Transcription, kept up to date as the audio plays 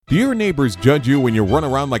Do your neighbors judge you when you run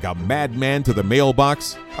around like a madman to the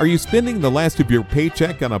mailbox? Are you spending the last of your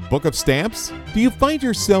paycheck on a book of stamps? Do you find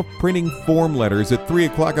yourself printing form letters at 3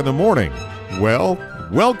 o'clock in the morning? Well,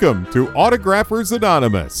 welcome to Autographers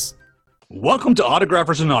Anonymous. Welcome to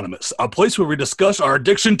Autographers Anonymous, a place where we discuss our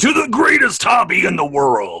addiction to the greatest hobby in the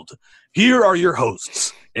world. Here are your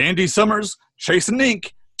hosts, Andy Summers, Chasing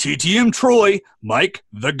Ink, TTM Troy, Mike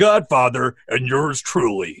the Godfather, and yours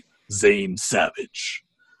truly, Zane Savage.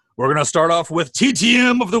 We're going to start off with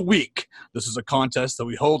TTM of the Week. This is a contest that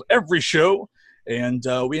we hold every show, and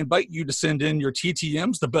we invite you to send in your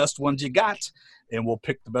TTMs, the best ones you got, and we'll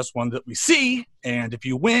pick the best one that we see. And if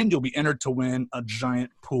you win, you'll be entered to win a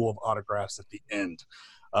giant pool of autographs at the end.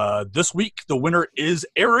 This week, the winner is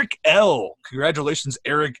Eric L. Congratulations,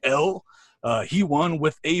 Eric L. He won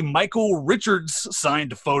with a Michael Richards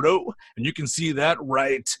signed photo, and you can see that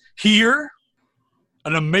right here.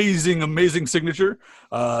 An amazing, amazing signature.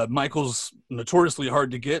 Michael's notoriously hard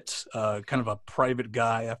to get, kind of a private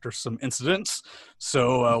guy after some incidents.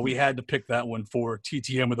 So we had to pick that one for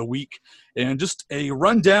TTM of the Week. And just a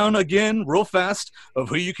rundown again, real fast, of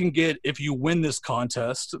who you can get if you win this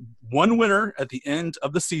contest. One winner at the end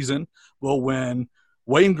of the season will win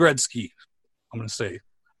Wayne Gretzky. I'm going to say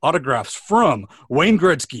autographs from Wayne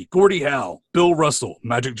Gretzky, Gordie Howe, Bill Russell,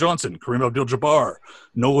 Magic Johnson, Kareem Abdul-Jabbar,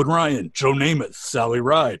 Nolan Ryan, Joe Namath, Sally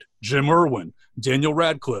Ride, Jim Irwin, Daniel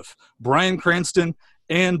Radcliffe, Bryan Cranston,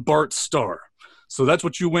 and Bart Starr. So that's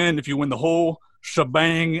what you win if you win the whole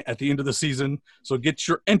shebang at the end of the season. So get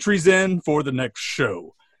your entries in for the next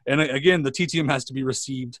show. And again, the TTM has to be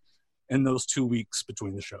received in those 2 weeks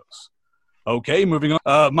between the shows. Okay, moving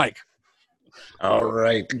on. Mike. All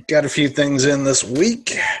right, got a few things in this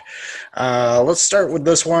week. Let's start with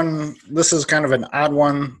this one. This is kind of an odd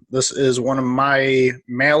one. This is one of my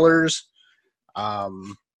mailers. I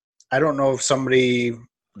don't know if somebody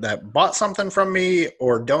that bought something from me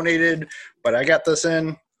or donated, but I got this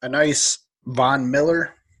in a nice Von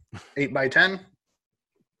Miller 8x10.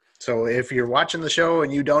 So if you're watching the show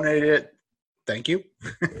and you donated it, thank you.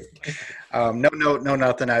 No note, no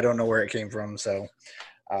nothing. I don't know where it came from, so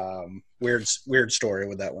weird story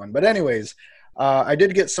with that one. But anyways, I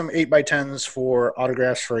did get some 8x10s for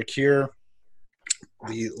autographs for a cure.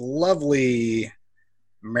 The lovely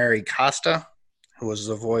Mary Costa, who was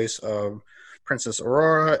the voice of Princess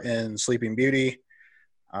Aurora in Sleeping Beauty,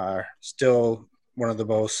 still one of the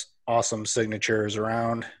most awesome signatures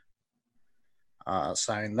around.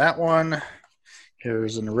 Signed that one.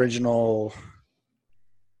 Here's an original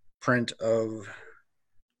print of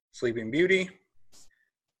Sleeping Beauty.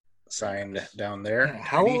 Signed down there.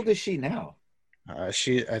 How old is she now? I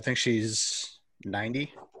think she's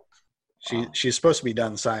 90. She's supposed to be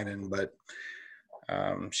done signing, but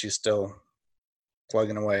she's still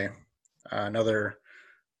plugging away. Another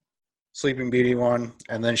Sleeping Beauty one,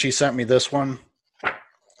 and then she sent me this one,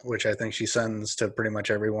 which I think she sends to pretty much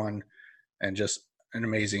everyone, and just an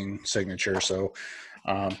amazing signature. So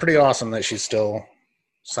pretty awesome that she's still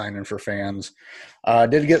signing for fans.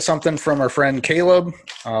 Did get something from our friend Caleb,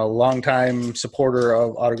 a longtime supporter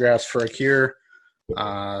of Autographs for a Cure.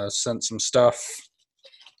 Sent some stuff.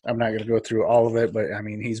 I'm not going to go through all of it, but I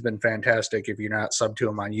mean, he's been fantastic. If you're not subbed to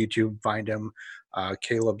him on YouTube, find him,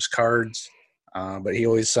 Caleb's Cards. But he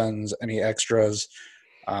always sends any extras.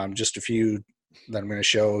 Just a few that I'm going to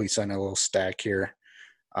show. He sent a little stack here.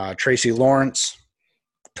 Tracy Lawrence,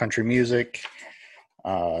 country music,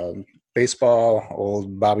 baseball,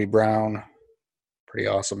 old Bobby Brown, pretty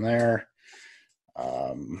awesome there.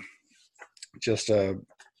 Just a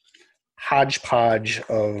hodgepodge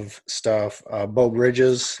of stuff. Bo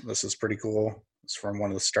Bridges, this is pretty cool. It's from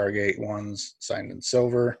one of the Stargate ones, signed in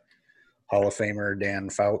silver. Hall of Famer Dan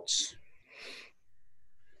Fouts,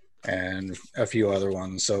 and a few other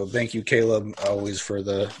ones. So thank you, Caleb, always for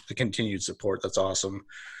the continued support. That's awesome.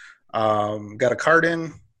 Got a card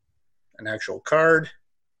in, an actual card.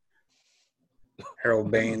 Harold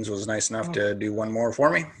Baines was nice enough to do one more for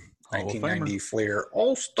me. 1990 Fleer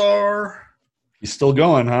All-Star. He's still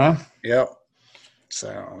going, huh? Yep.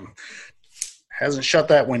 So hasn't shut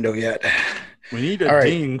that window yet. We need a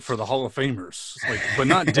ding for the Hall of Famers, but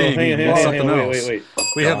not ding. Something else. Wait.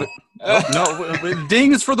 We have no.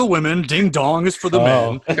 Ding is for the women. Ding dong is for the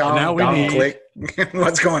men. Dong, now we need. click.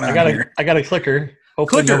 What's going on here? I got a clicker.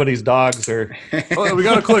 Hopefully nobody's dogs are. Oh, we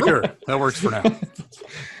got a clicker. That works for now.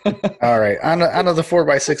 All right. On to the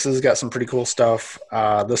 4x6s, got some pretty cool stuff.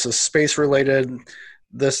 This is space related.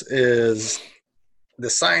 This is the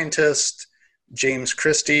scientist James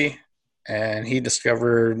Christie, and he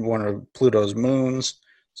discovered one of Pluto's moons.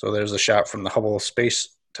 So there's a shot from the Hubble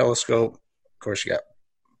Space Telescope. Of course, you got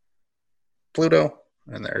Pluto,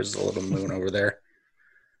 and there's the little moon over there.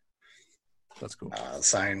 That's cool.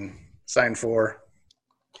 Sign 4.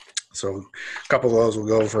 So a couple of those will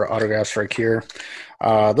go for autographs right here.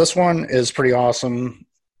 This one is pretty awesome.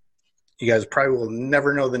 You guys probably will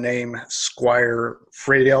never know the name Squire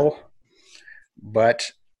Friedel,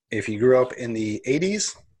 but if you grew up in the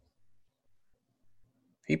 80s,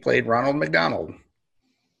 he played Ronald McDonald.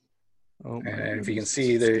 Oh, And if you can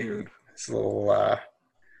see there, this little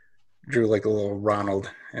drew like a little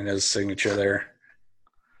Ronald in his signature there.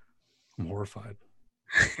 I'm horrified.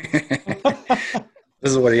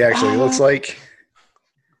 This is what he actually looks like.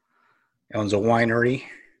 He owns a winery.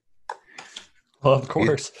 Well, of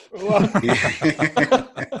course. But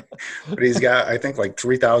he's got, I think, like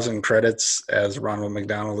 3,000 credits as Ronald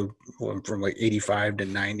McDonald from like 85 to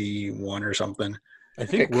 91 or something. I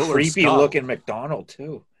think a Willard creepy Scott. looking McDonald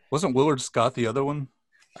too. Wasn't Willard Scott the other one?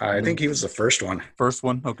 I think he was the first one. First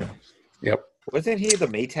one? Okay. Yep. Wasn't he the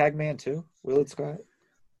Maytag man too? Willard Scott?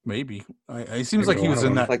 Maybe. It seems like he was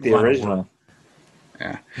in that. Like the line of original. work.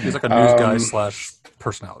 Yeah. He's like a news guy /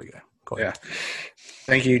 personality guy. Go ahead. Yeah.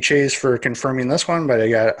 Thank you, Chase, for confirming this one, but I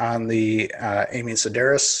got on the Amy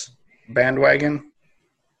Sedaris bandwagon,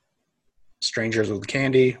 Strangers with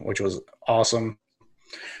Candy, which was awesome.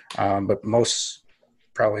 But most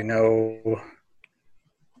probably know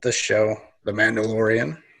this show, The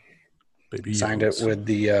Mandalorian. Baby Signed Yodas. it with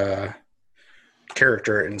the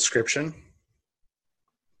character inscription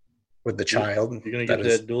with the child. You're gonna get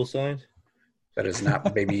that dual sign? That is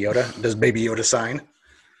not Baby Yoda. Does Baby Yoda sign?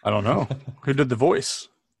 I don't know. Who did the voice?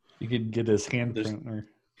 You could get his handprint. Or...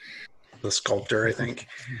 The sculptor, I think.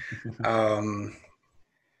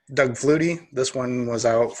 Doug Flutie. This one was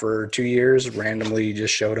out for 2 years. Randomly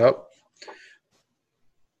just showed up.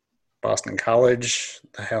 Boston College.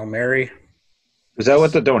 The Hail Mary. Was that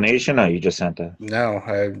with the donation or you just sent that? No,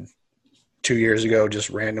 2 years ago, just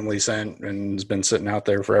randomly sent and has been sitting out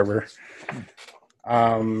there forever.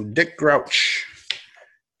 Dick Grouch.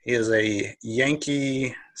 He is a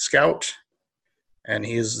Yankee scout, and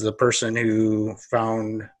he is the person who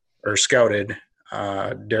found or scouted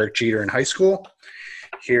Derek Jeter in high school.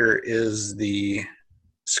 Here is the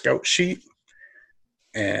scout sheet.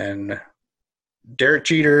 And Derek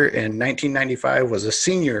Jeter in 1995 was a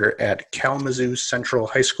senior at Kalamazoo Central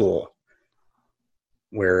High School,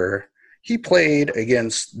 where he played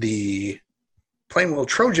against the Plainville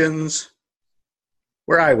Trojans,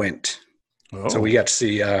 where I went. Oh. So we got to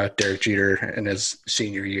see Derek Jeter in his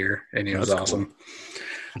senior year, and he was That's awesome.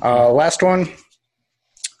 Last one,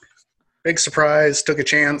 big surprise, took a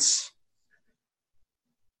chance.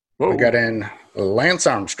 Whoa. We got in Lance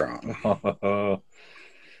Armstrong.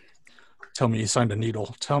 Tell me he signed a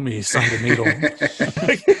needle. Tell me he signed a needle.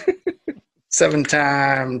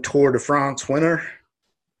 7-time Tour de France winner.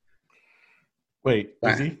 Wait,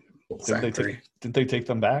 is he? Signed three. Did they take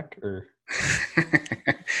them back? Or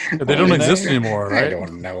They don't exist anymore, I right?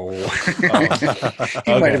 don't know. Oh.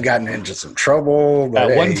 He might have gotten into some trouble.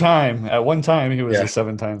 But At one time, he was Yeah. a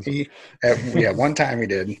 7 times. One time he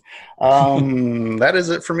did. That is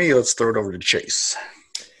it for me. Let's throw it over to Chase.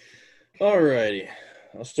 Alrighty.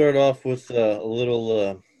 I'll start off with a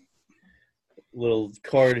little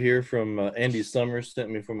card here from Andy Summers sent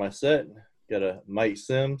me for my set. Got a Mike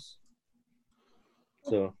Sims.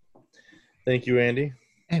 So, thank you, Andy.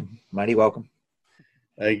 Hey, mighty welcome.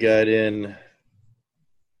 I got in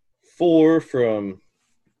 4 from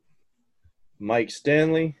Mike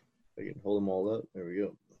Stanley. If I can hold them all up. There we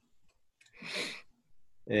go.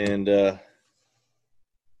 And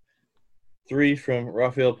 3 from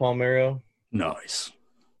Rafael Palmeiro. Nice.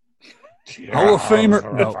 Hall of Famer.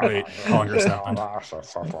 No, wait. Congress happened.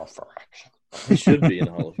 He should be in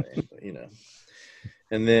the Hall of Fame, but you know.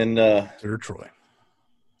 And then Dear Troy.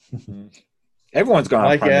 Everyone's gone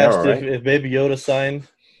Mike Palmeiro, asked right? if Baby Yoda signed.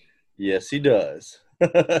 Yes, he does. There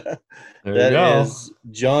you That go. is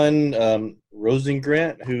John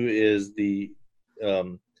Rosengrant, who is the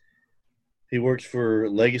he works for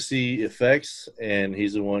Legacy Effects, and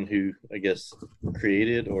he's the one who, I guess,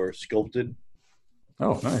 created or sculpted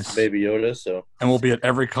Oh, nice. Baby Yoda. So And we'll be at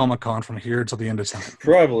every Comic-Con from here till the end of time.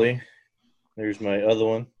 probably. There's my other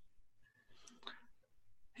one.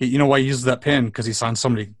 You know why he uses that pin? Because he signed so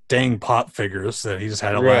many dang pop figures that he just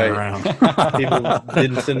had it Right. lying around. People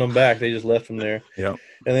didn't send them back; they just left them there. Yep.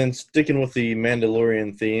 And then sticking with the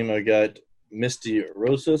Mandalorian theme, I got Misty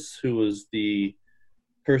Rosas, who was the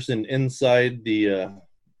person inside the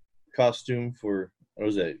costume for, what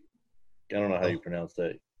was that? I don't know how you pronounce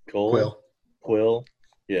that. Quill?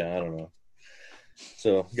 Yeah, I don't know.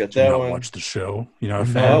 So got Do you that not one. watch the show? You know, a No,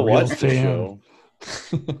 I fan. real watched the fan. show.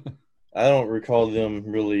 I don't recall them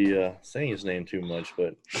really saying his name too much,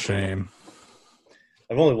 but Shame.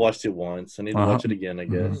 I've only watched it once. I need to watch it again, I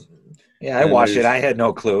guess. Yeah, I And watched it. there's- I had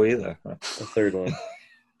no clue either. The third one.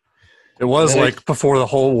 It was And like before the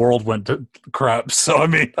whole world went to crap. So, I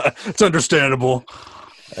mean, it's understandable.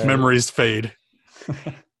 Memories fade.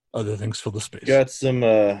 Other things fill the space. Got some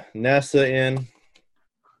NASA in.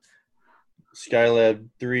 Skylab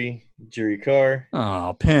 3, Jerry Carr.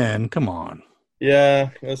 Oh, Penn, come on. Yeah,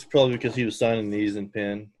 that's probably because he was signing these in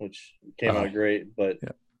pen, which came Oh. out great. But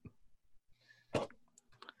Yeah.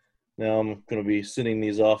 now I'm going to be sending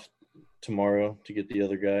these off tomorrow to get the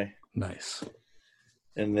other guy. Nice.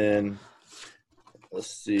 And then, let's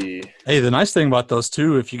see. Hey, the nice thing about those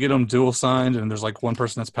two, if you get them dual signed and there's like one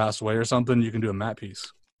person that's passed away or something, you can do a matte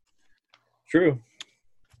piece. True.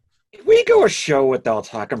 We go a show without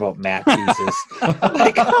talking about Matt pieces.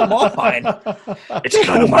 Like, come on. It's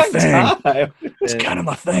kind of my One thing. time. It's And kind of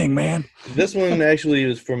my thing, man. this one actually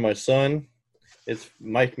is for my son. It's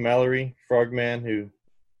Mike Mallory, Frogman, who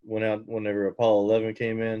went out whenever Apollo 11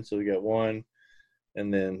 came in. So we got one.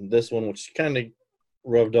 And then this one, which kind of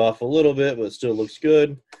rubbed off a little bit, but still looks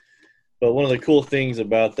good. But one of the cool things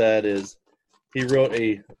about that is he wrote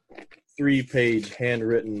a 3-page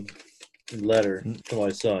handwritten letter to my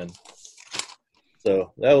son.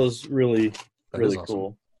 So that was really, That really is awesome.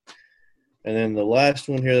 cool. And then the last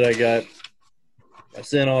one here that I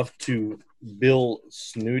sent off to Bill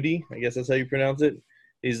Snooty. I guess that's how you pronounce it.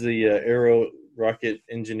 He's the aero rocket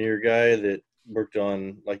engineer guy that worked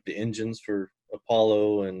on like the engines for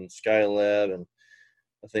Apollo and Skylab and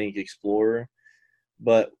I think Explorer.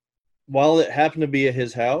 But while it happened to be at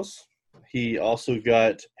his house, he also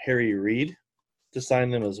got Harry Reid to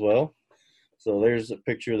sign them as well. So there's a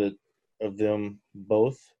picture of them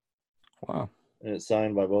both, Wow, and it's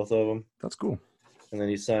signed by both of them. that's cool. And then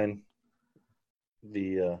he signed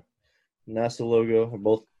the NASA logo, or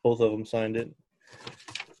both of them signed it.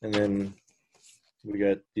 And then we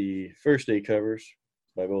got the first day covers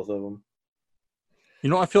by both of them. You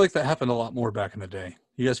know, I feel like that happened a lot more back in the day.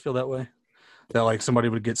 You guys feel that way? That like somebody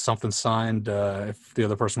would get something signed if the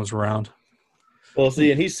other person was around? Well,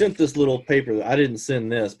 see, and he sent this little paper. I didn't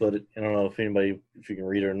send this, but I don't know if you can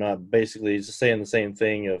read it or not. Basically, he's just saying the same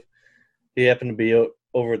thing of he happened to be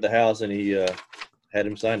over at the house and he had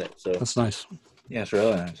him sign it. So, That's nice. Yeah, it's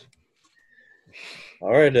really nice.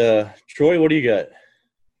 all right, Troy, what do you got?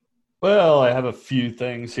 Well, I have a few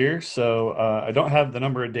things here. So I don't have the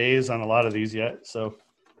number of days on a lot of these yet. So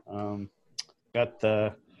got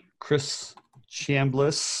the Chris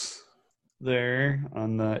Chambliss there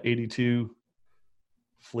on the 82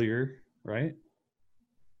 Fleer, right?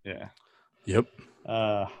 Yeah. Yep.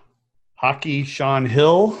 Hockey Sean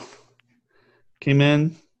Hill came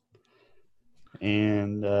in.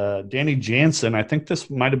 And Danny Jansen, I think this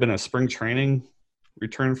might have been a spring training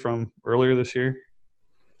return from earlier this year.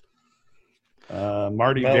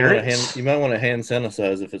 Marty Barrett. You might want to hand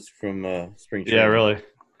sanitize if it's from spring training. Yeah, really.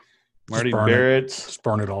 Marty burn it. Barrett. Just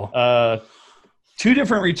burn it all. 2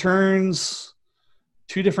 different returns,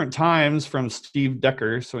 2 different times from Steve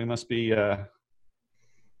Decker, so he must be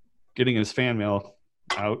getting his fan mail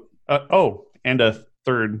out. And a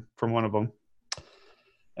third from one of them.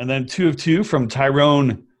 And then 2 of 2 from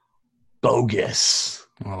Tyrone Bogus.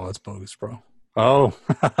 Oh, that's bogus, bro. Oh.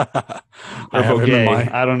 I Or have him in Bogey.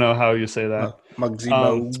 my... I don't know how you say that. Muggsy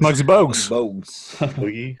Um, Bogues. It's Muggsy Bogues. Bogues.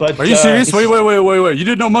 Boogie. But Are you serious? Wait. You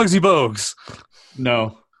didn't know Muggsy Bogues.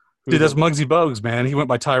 No. Dude, that's Muggsy Bogues, man. He went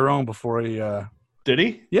by Tyrone before he... Did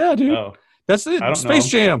he? Yeah, dude. Oh. That's it. I don't Space know.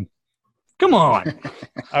 Jam. Come on.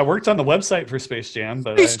 I worked on the website for Space Jam,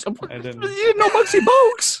 but Space- I didn't. You didn't know Muggsy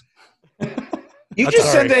Bogues? You That's just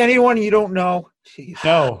all send right. to anyone you don't know? Jeez.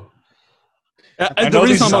 No. I The know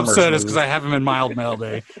reason these I'm summers upset is move. because I have him in mild mail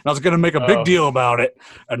day. And I was going to make a Oh. big deal about it.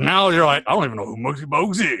 And now you're like, I don't even know who Muggsy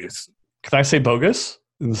Bogues is. Can I say bogus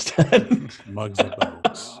instead? Muggsy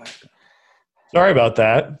Bogues. Sorry about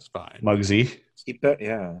that, It's fine. Muggsy. Keep it,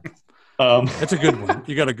 yeah. It's a good one.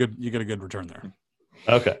 You got a good return there.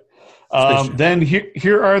 Okay. Space Jam. Then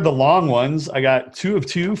here are the long ones. I got 2 of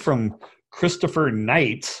 2 from Christopher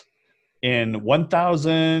Knight in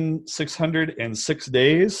 1,606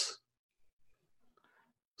 days.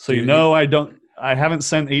 So Dude, I haven't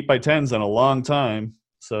sent 8x10s in a long time.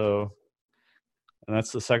 So, and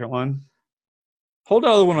that's the second one. Hold the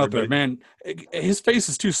other one up there, Everybody- man. His face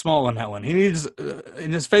is too small on that one. He needs,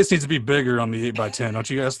 and his face needs to be bigger on the 8x10. Don't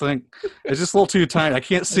you guys think? It's just a little too tiny. I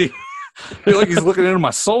can't see. I feel like he's looking into my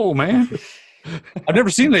soul, man. I've never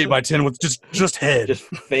seen an 8x10 with just head. Just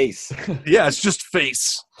face. Yeah, it's just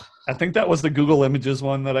face. I think that was the Google Images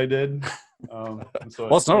one that I did. So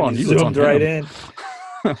Well, it's not on you. It's on Zoomed right him. in.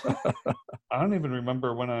 I don't even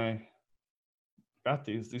remember when I got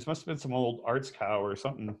these. These must have been some old Arts Cow or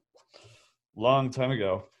something long time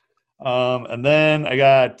ago. And then I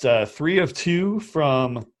got 3 of 2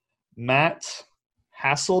 from Matt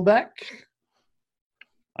Hasselbeck.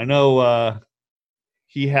 I know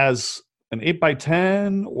he has an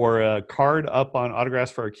 8x10 or a card up on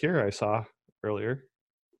Autographs for Akira I saw earlier.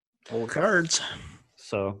 Old cards.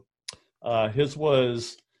 So his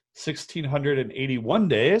was 1,681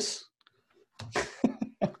 days.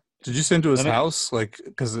 Did you send to his And it- house? Like,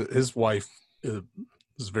 because his wife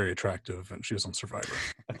is very attractive and she was on Survivor.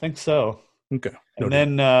 I think so. Okay. And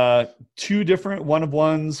then 2 different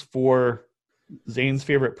one-of-ones for Zane's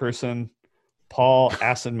favorite person, Paul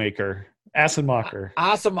Assenmacher. Awesome.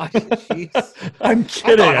 Jeez. I'm I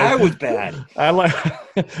kidding. thought I was bad. I like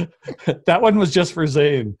that one was just for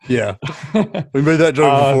Zane. Yeah. We made that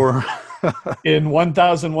joke before. In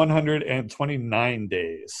 1,129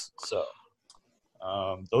 days. So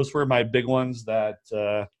those were my big ones that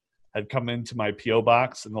had come into my P.O.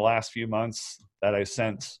 box in the last few months that I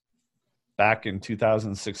sent back in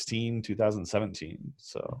 2016, 2017.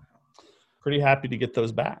 So pretty happy to get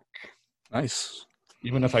those back, Nice.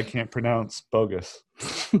 even if I can't pronounce bogus.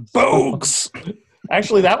 Bogues.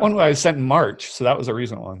 Actually, that one I sent in March, so that was a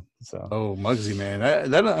recent one. So Oh, Muggsy, man.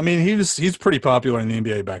 I mean, he's pretty popular in the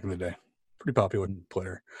NBA back in the day. Pretty popular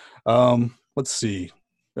player. Let's see.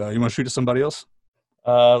 You want to shoot at somebody else?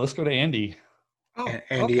 let's go to Andy. Oh,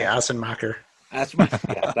 Andy okay. Assenmacher. That's my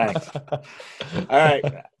thanks. All right.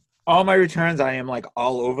 All my returns, I am like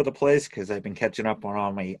all over the place because I've been catching up on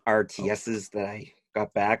all my RTSs that I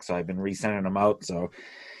got back. So I've been resending them out. So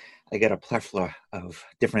I get a plethora of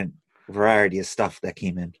different variety of stuff that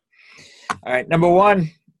came in. All right. Number 1,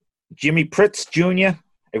 Jimmy Pritz Jr.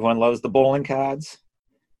 Everyone loves the bowling cards.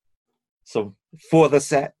 So for the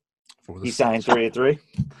set, he signed 3 of 3.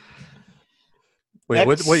 Wait,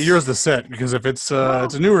 what That's- year is the set? Because if it's a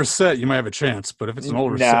newer set, you might have a chance. But if it's an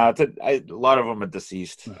older No, set, a lot of them are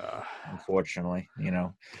deceased, unfortunately. You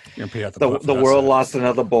know, you're gonna pay out the the butt for the that world set. lost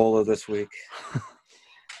another bowler this week.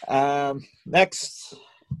 Next,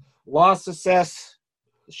 loss assess,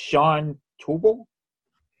 Sean Tobu.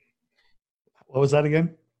 What was that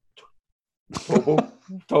again?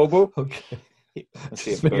 Tobu. Okay. Let's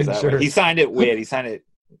see if Just it goes making that sure. way. He signed it weird. He signed it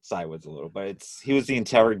sideways a little, but he was the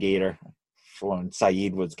interrogator for when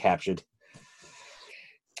Saeed was captured.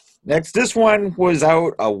 Next, this one was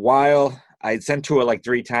out a while. I'd sent to her like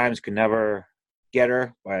 3 times, could never get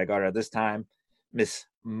her, but I got her this time. Miss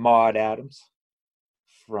Maud Adams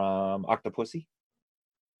from Octopussy.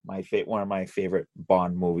 One of my favorite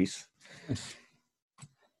Bond movies.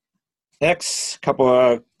 Next, couple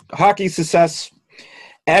of hockey success.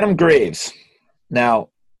 Adam Graves. Now,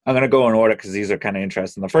 I'm going to go in order because these are kind of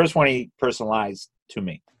interesting. The first one he personalized to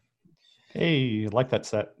me. Hey, I like that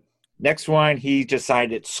set. Next one, he just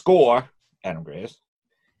signed it Score, Adam Graves.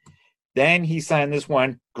 Then he signed this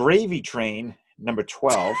one, Gravy Train, number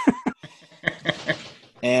 12.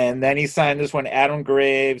 And then he signed this one, Adam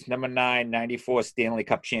Graves, number 9, 94 Stanley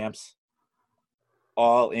Cup champs.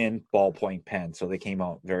 All in ballpoint pen. So they came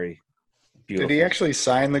out very beautiful. Did he actually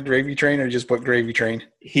sign the Gravy Train or just put Gravy Train?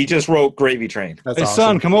 He just wrote Gravy Train. That's Hey, awesome.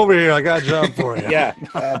 son, come over here. I got a job for you. Yeah.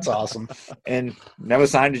 That's awesome. And never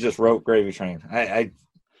signed it, just wrote Gravy Train. I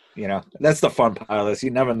that's the fun part of this.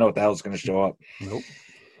 You never know what the hell's going to show up. Nope.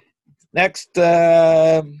 Next,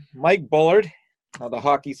 Mike Bullard, the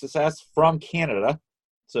hockey success from Canada.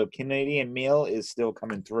 So Canadian meal is still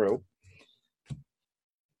coming through.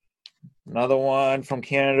 Another one from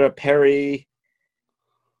Canada, Perry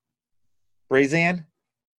Brazan,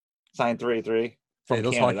 signed 3-3 from Hey,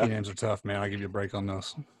 those Canada. hockey names are tough, man. I'll give you a break on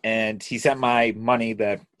those. And he sent my money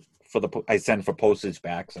that I sent for postage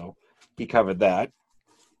back, so he covered that.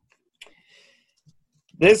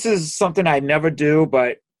 This is something I never do,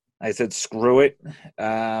 but I said screw it.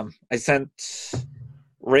 I sent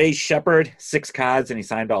Ray Shepard 6 cards, and he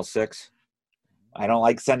signed all 6. I don't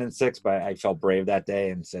like sending 6, but I felt brave that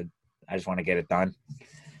day and said I just want to get it done,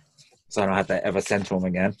 so I don't have to ever send to him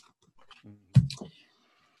again.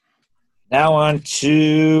 Now on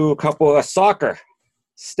to a couple of soccer.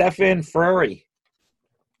 Stefan Furry.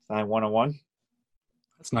 Signed 101.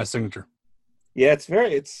 That's a nice signature. Yeah,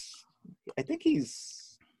 I think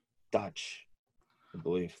he's Dutch, I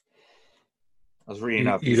believe. I was reading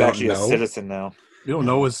up. You He's don't actually know? a citizen now. You don't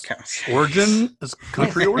know his origin, his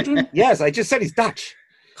country origin? Yes, I just said he's Dutch.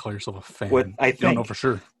 Call yourself a fan. What I You don't know think. for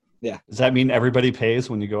sure. Does that mean everybody pays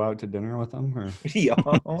when you go out to dinner with them? Or Yeah.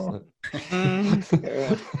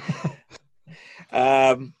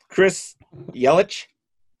 Chris Yelich.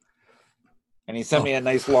 And he sent me a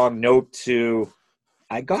nice long note to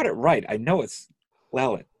I got it right. I know it's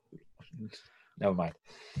Lelich. Never mind.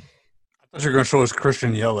 I thought you were going to show us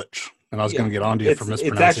Christian Yelich, and I was going to get on to you for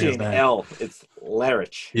mispronouncing It's actually his an name. L. It's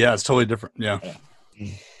Larich. Yeah, it's totally different. Yeah.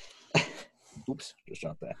 Oops, just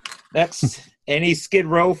dropped that. Next, any Skid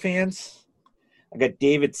Row fans? I got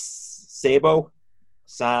David Sabo,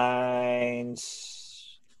 signed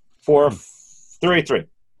 4-3-3.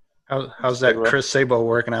 How's that Chris Sabo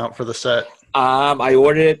working out for the set? I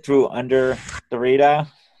ordered it through Under the Radar,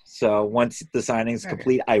 so once the signing's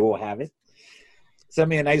complete, I will have it. Sent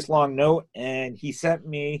me a nice long note, and he sent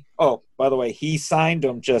me. Oh, by the way, he signed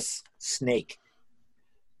him just Snake.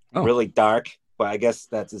 Oh. Really dark, but I guess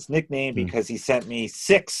that's his nickname because he sent me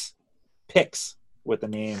 6 picks with the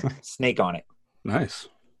name Snake on it. Nice.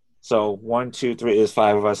 So 1, 2, 3 is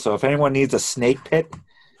 5 of us. So if anyone needs a snake pit,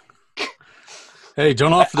 Hey,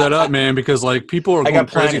 don't offer that up, man, because like people are I going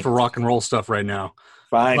got crazy plenty. for rock and roll stuff right now.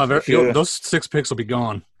 fine. If you- Those 6 picks will be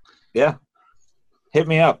gone. yeah, hit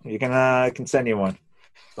me up. You can I can send you one.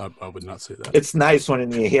 I would not say that. It's nice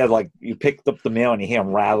when you hear like you picked up the mail and you hear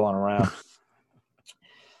them rattling around.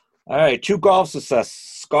 All right, 2 golf success.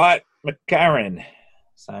 Scott McCarron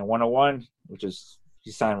signed 101, which is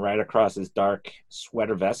he signed right across his dark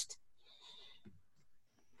sweater vest.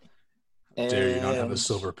 Dare you not have a And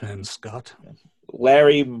silver pen, Scott?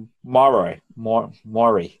 Larry Maury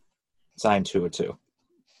signed 202.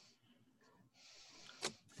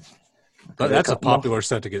 That's a popular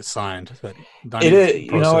set to get signed. That It is,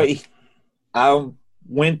 Pro you know, set. I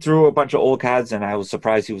went through a bunch of old cards and I was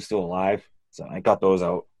surprised he was still alive. So I got those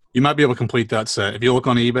out. You might be able to complete that set. If you look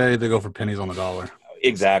on eBay, they go for pennies on the dollar.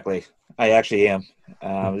 Exactly. I actually am.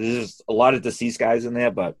 There's a lot of deceased guys in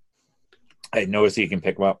there, but I noticed you can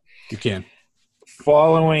pick them up. You can.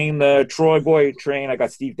 Following the Troy Boy train, I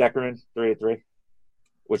got Steve Deckerin, 3-3,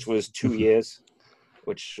 which was 2 years,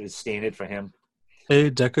 which is standard for him. Hey,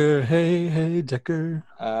 Decker. Hey, Decker.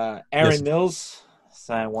 Aaron Yes. Mills,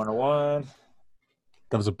 signed 101.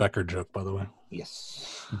 That was a Becker joke, by the way.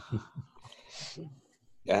 Yes.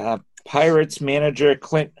 Pirates manager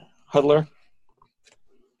Clint Hudler,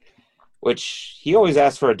 which he always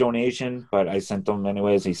asked for a donation, but I sent him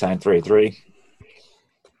anyways. He signed 3-3.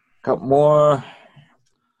 Couple more.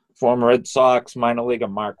 Former Red Sox minor leaguer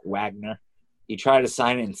Mark Wagner. He tried to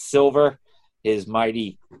sign in silver, his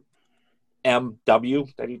mighty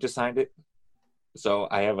MW that he just signed it. So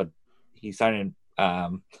I have he signed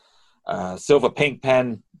in silver pink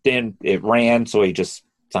pen. Then it ran, so he just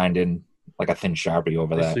signed in like a thin Sharpie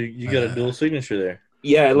over that. So you got a dual signature there.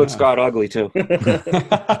 Yeah, it looks Wow. god ugly too.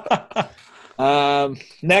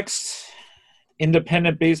 Next,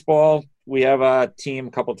 independent baseball. We have a team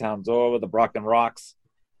a couple towns over, the Brockton Rocks.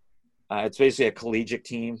 It's basically a collegiate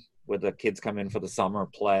team where the kids come in for the summer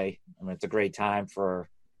play. I mean, it's a great time for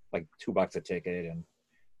like $2 a ticket and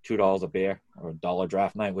 $2 a beer or $1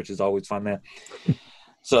 draft night, which is always fun there.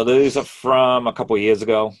 So these are from a couple years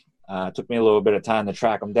ago. It took me a little bit of time to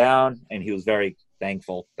track him down, and he was very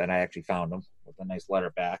thankful that I actually found him with a nice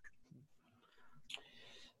letter back.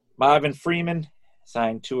 Marvin Freeman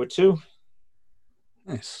signed 202.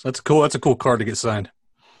 Nice. That's cool. That's a cool card to get signed.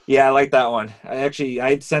 Yeah, I like that one. I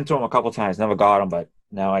sent to him a couple times, never got him, but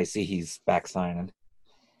now I see he's back signing.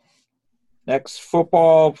 Next,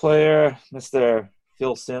 football player, Mr.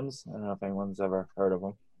 Phil Simms. I don't know if anyone's ever heard of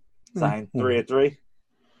him. Signed 3-3.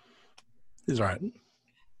 He's all right.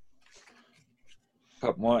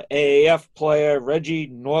 Couple more. AAF player, Reggie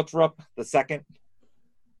Northrup II,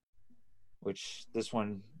 which this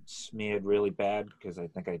one smeared really bad because I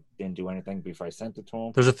think I didn't do anything before I sent it to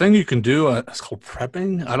him. There's a thing you can do. It's called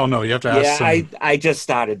prepping. I don't know. You have to ask I just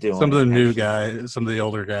started doing some of the it, new actually. guys, some of the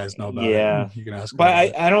older guys know about Yeah. it. You can ask. But them about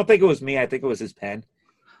it. I don't think it was me. I think it was his pen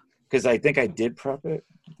because I think I did prep it.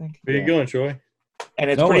 I think. Where you Yeah. going, Troy? And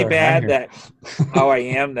it's Nowhere, pretty bad I'm that how I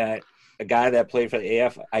am that a guy that played for the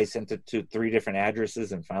AF, I sent it to 3 different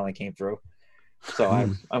addresses and finally came through. So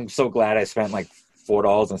I'm so glad I spent like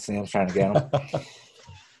 $4 on Sam's trying to get them.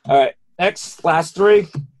 All right, next, last 3.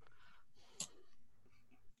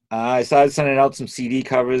 I started sending out some CD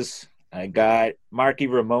covers. I got Marky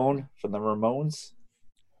Ramone from the Ramones.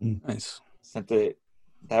 Nice. Sent it.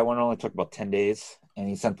 That one only took about 10 days, and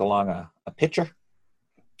he sent along a picture,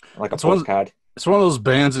 like a It's one- postcard. It's one of those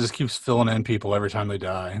bands that just keeps filling in people every time they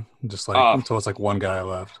die, just like Oh. until it's like one guy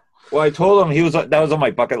left. Well, I told him that was on my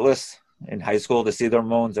bucket list in high school to see the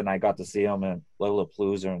Ramones, and I got to see them at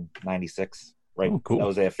Lollapalooza in '96. Right, Oh, cool. That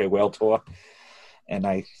was their farewell tour, and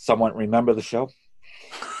I somewhat remember the show.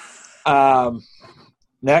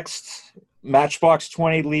 Next, Matchbox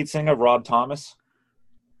 20 lead singer Rob Thomas,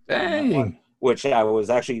 Dang. which I was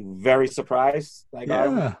actually very surprised I got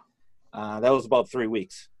him. Yeah. That was about 3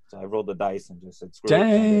 weeks. So I rolled the dice and just said, screw it.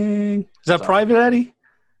 Dang. Is that So- private, Eddie?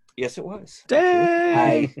 Yes, it was. Dang.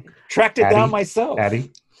 I tracked it down myself.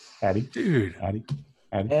 Addy, Dude. Addy.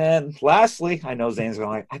 And lastly, I know Zane's going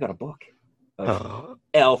like, I got a book of Uh,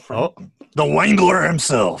 Alfred, oh, the Wangler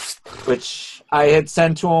himself. which I had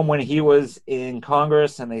sent to him when he was in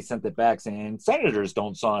Congress, and they sent it back saying, senators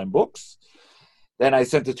don't sign books. Then I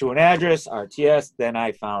sent it to an address, RTS. Then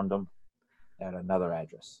I found him at another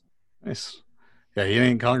address. Nice. Yeah, he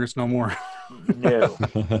ain't in Congress no more. No.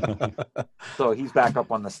 So he's back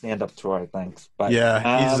up on the stand-up tour, I think. But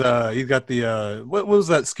Yeah, he's got the what was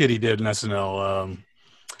that skit he did in SNL?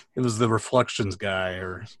 It was the Reflections guy,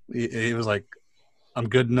 or he was like, "I'm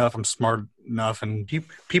good enough, I'm smart enough, and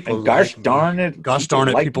people." and gosh like me. darn it, Gosh darn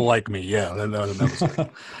it, like people me. like me. Yeah, that was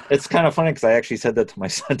like, It's kind of funny because I actually said that to my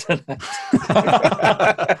son tonight.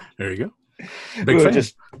 there you go. We Big were fan.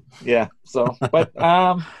 yeah. So, but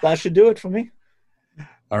that should do it for me.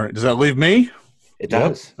 All right, does that leave me? It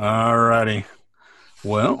does. All righty.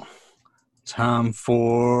 Well, time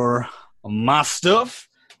for my stuff.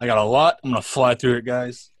 I got a lot. I'm gonna fly through it,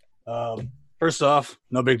 guys. First off,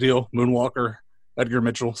 no big deal. Moonwalker, Edgar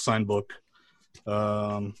Mitchell, signed book.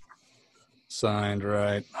 Signed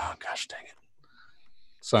right. Oh gosh, dang it.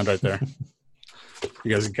 Signed right there.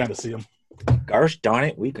 You guys can kind of see him. Gosh darn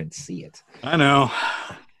it, we could see it. I know.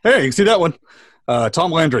 Hey, you can see that one.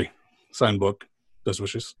 Tom Landry, signed book. Best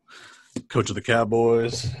wishes. Coach of the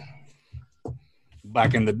Cowboys.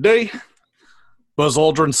 Back in the day. Buzz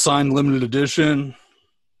Aldrin, signed limited edition.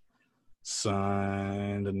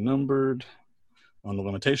 Signed and numbered on the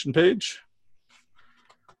limitation page.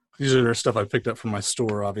 These are stuff I picked up from my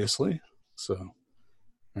store, obviously. So,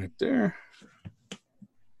 right there.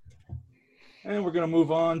 And we're going to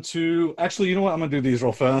move on to... Actually, you know what? I'm going to do these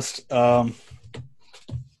real fast. Got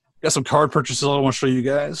some card purchases I want to show you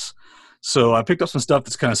guys. So I picked up some stuff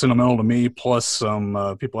that's kind of sentimental to me, plus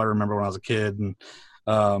some people I remember when I was a kid, and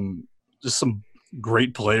just some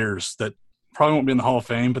great players that probably won't be in the Hall of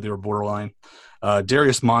Fame, but they were borderline.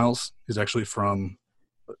 Darius Miles is actually from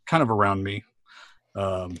kind of around me.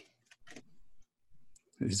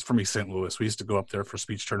 He's from East St. Louis. We used to go up there for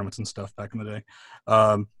speech tournaments and stuff back in the day.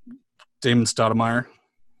 Damon Stoudemire,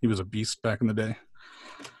 he was a beast back in the day.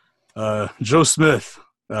 Joe Smith.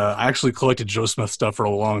 I actually collected Joe Smith stuff for a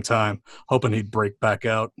long time, hoping he'd break back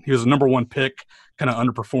out. He was a number one pick, kind of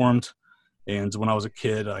underperformed. And when I was a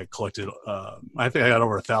kid, I collected, I think I got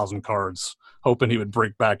over 1,000 cards, hoping he would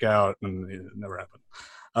break back out, and it never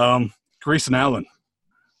happened. Grayson Allen,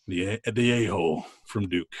 the a-hole from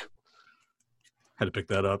Duke. Had to pick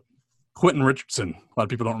that up. Quentin Richardson. A lot of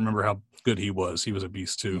people don't remember how good he was. He was a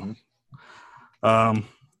beast, too.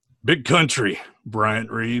 Big Country,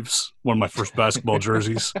 Bryant Reeves, one of my first basketball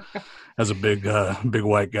jerseys, as a big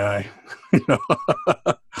white guy. You know?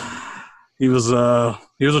 He was a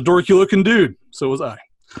dorky looking dude. So was I.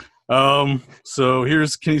 So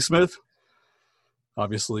here's Kenny Smith.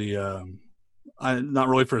 Obviously, not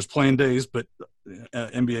really for his playing days, but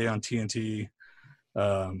NBA on TNT.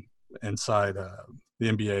 Inside the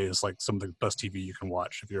NBA is like some of the best TV you can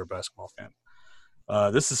watch if you're a basketball fan.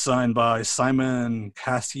 This is signed by Simon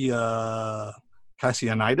Cassianitis.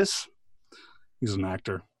 He's an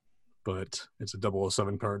actor, but it's a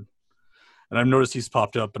 007 card. And I've noticed he's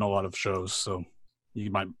popped up in a lot of shows, so he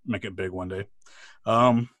might make it big one day.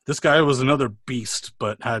 This guy was another beast,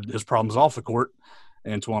 but had his problems off the court.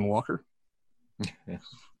 Antoine Walker.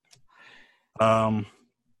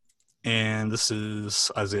 And this is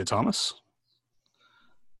Isaiah Thomas.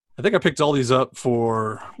 I think I picked all these up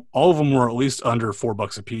for all of them were at least under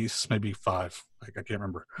 $4 a piece, maybe $5. Like I can't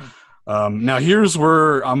remember. Now here's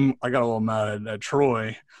where I got a little mad at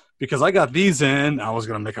Troy because I got these in. I was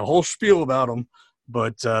going to make a whole spiel about them,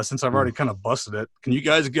 but since I've already kind of busted it, can you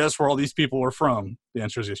guys guess where all these people are from? The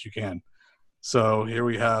answer is yes, you can. So here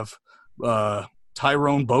we have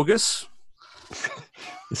Tyrone Bogus.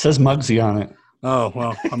 It says Muggsy on it. Oh,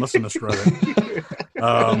 well, I must have misread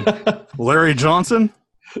it. Larry Johnson.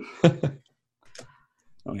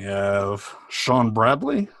 We have Sean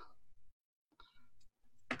Bradley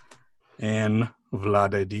and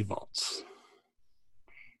Vlade Divac.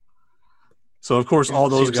 So, of course, all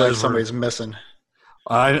those Seems guys like somebody's missing.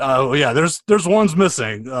 yeah, there's ones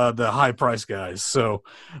missing, the high price guys. So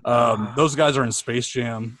those guys are in Space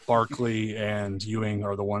Jam. Barkley and Ewing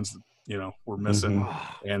are the ones that, were missing.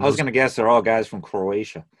 And I was going to guess they're all guys from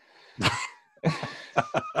Croatia.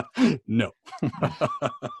 No.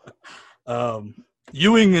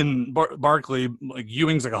 Ewing and Barkley, like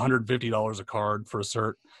Ewing's like $150 a card for a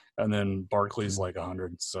cert, and then Barkley's like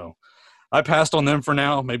 $100. So I passed on them for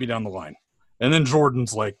now, maybe down the line. And then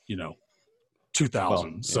Jordan's like,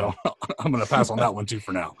 2000. Well, So I'm going to pass on that one too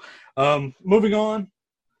for now. Moving on.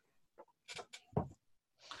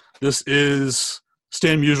 This is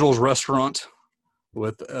Stan Musial's restaurant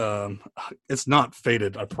with, it's not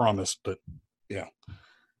faded, I promise, but yeah.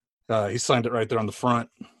 He signed it right there on the front.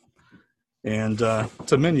 And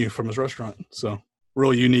it's a menu from his restaurant. So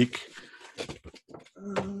really unique.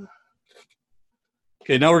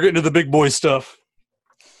 Okay, now we're getting to the big boy stuff.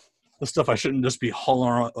 The stuff I shouldn't just be hauling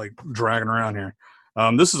around, like dragging around here.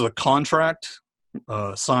 This is a contract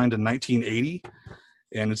signed in 1980,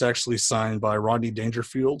 and it's actually signed by Rodney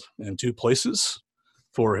Dangerfield in 2 places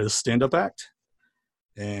for his stand-up act.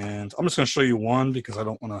 And I'm just going to show you one because I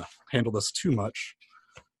don't want to handle this too much.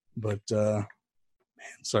 But, man,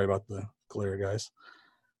 sorry about the glare, guys.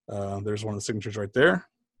 There's one of the signatures right there.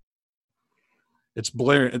 It's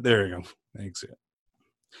Blair. There you go. You can see it.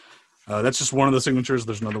 That's just one of the signatures.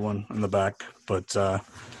 There's another one in the back, but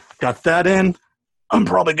got that in. I'm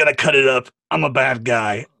probably going to cut it up. I'm a bad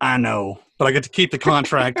guy. I know. But I get to keep the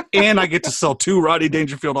contract, and I get to sell 2 Rodney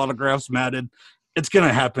Dangerfield autographs matted. It's going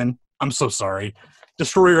to happen. I'm so sorry.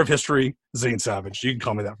 Destroyer of History, Zane Savage. You can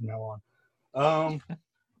call me that from now on.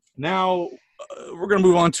 Now, we're going to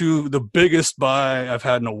move on to the biggest buy I've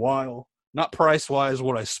had in a while. Not price-wise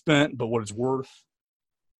what I spent, but what it's worth.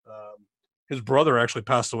 His brother actually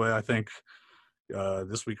passed away, I think,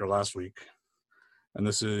 this week or last week. And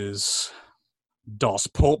this is Das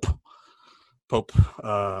Pope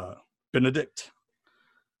Benedict.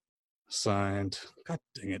 Signed. God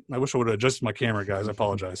dang it. I wish I would have adjusted my camera, guys. I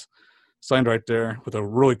apologize. Signed right there with a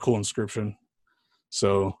really cool inscription.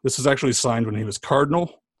 So this is actually signed when he was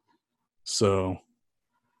Cardinal. So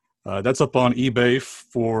that's up on eBay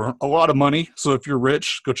for a lot of money. So if you're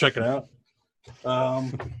rich, go check it out.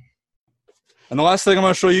 And the last thing I'm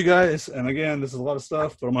going to show you guys, and again, this is a lot of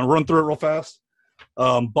stuff, but I'm going to run through it real fast.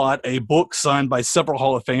 Bought a book signed by several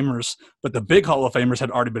Hall of Famers, but the big Hall of Famers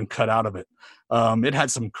had already been cut out of it. It had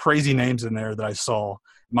some crazy names in there that I saw.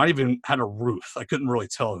 It might even had a Ruth. I couldn't really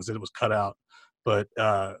tell because it was cut out. But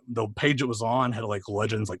the page it was on had like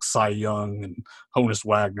legends like Cy Young and Honus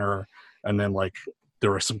Wagner, and then like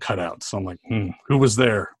there were some cutouts. So I'm like, who was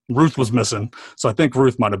there? Ruth was missing. So I think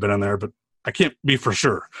Ruth might have been in there, but I can't be for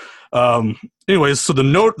sure. Anyways, so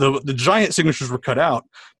the giant signatures were cut out,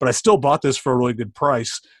 but I still bought this for a really good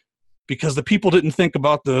price because the people didn't think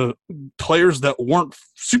about the players that weren't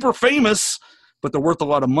super famous, but they're worth a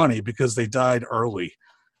lot of money because they died early.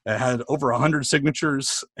 It had over 100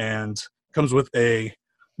 signatures and comes with a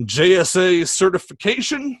JSA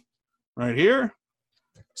certification right here,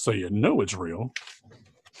 so you know it's real.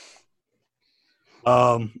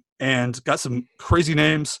 And got some crazy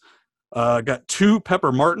names. Got 2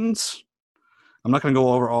 Pepper Martins. I'm not going to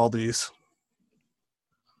go over all these.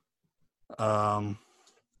 And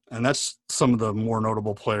that's some of the more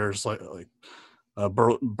notable players like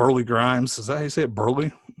Burley Grimes. Is that how you say it?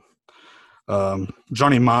 Burley?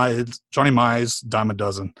 Johnny Mize, dime a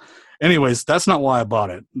dozen. Anyways, that's not why I bought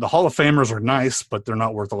it. The Hall of Famers are nice, but they're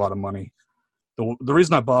not worth a lot of money. The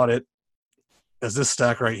reason I bought it is this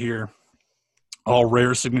stack right here. All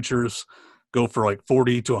rare signatures go for like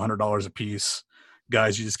 $40 to $100 a piece.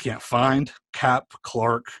 Guys you just can't find. Cap,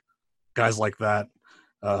 Clark, guys like that.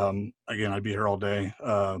 Again, I'd be here all day.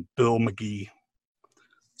 Bill McGee.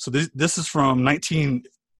 So this is from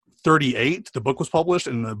 1938. The book was published,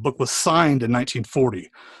 and the book was signed in 1940.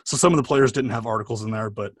 So some of the players didn't have articles in there,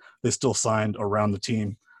 but they still signed around the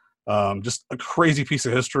team. Just a crazy piece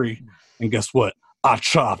of history. And guess what? I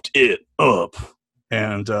chopped it up.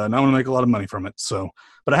 And now I'm going to make a lot of money from it. So,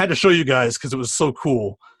 but I had to show you guys because it was so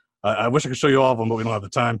cool. I wish I could show you all of them, but we don't have the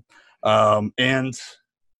time. And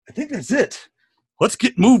I think that's it. Let's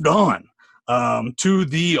get moved on to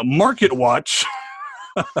the Market Watch.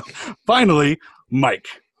 Finally, Mike.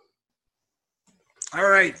 All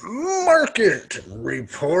right, market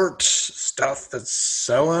report, stuff that's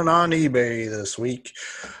selling on eBay this week.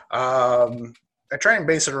 I try and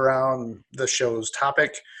base it around the show's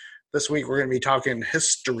topic. This week we're going to be talking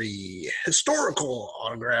historical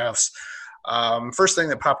autographs. First thing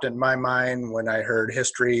that popped in my mind when I heard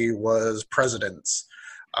history was presidents.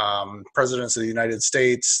 Presidents of the United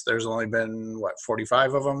States, there's only been,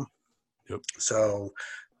 45 of them? Yep. So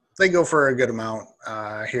they go for a good amount.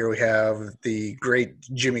 Here we have the great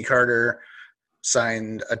Jimmy Carter,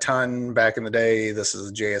 signed a ton back in the day. This is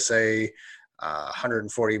a JSA,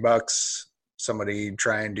 $140. Somebody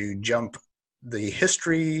trying to jump the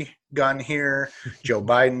history gun here. Joe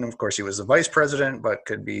Biden, of course, he was the vice president, but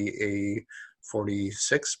could be a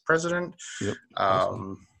 46th president. Yep.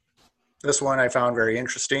 This one I found very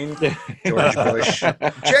interesting. George Bush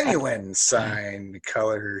genuine signed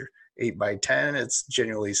color 8x10. It's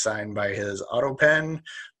genuinely signed by his auto pen,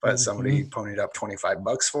 but somebody ponied up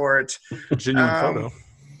 $25 for it. Genuine photo.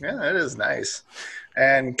 Yeah, it is nice.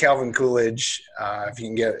 And Calvin Coolidge, if you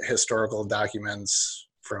can get historical documents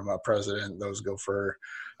from a president, those go for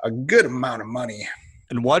a good amount of money.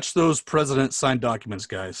 And watch those president signed documents,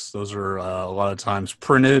 guys. Those are a lot of times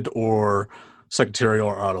printed or secretarial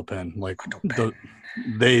or auto pen. Like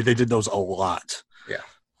they did those a lot. Yeah,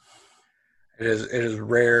 it is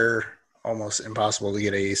rare, almost impossible to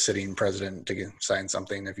get a sitting president to sign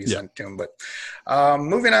something if you send it to him. But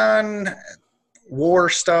moving on, war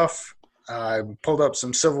stuff. I pulled up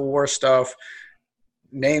some Civil War stuff.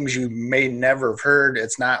 Names you may never have heard.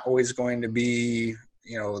 It's not always going to be,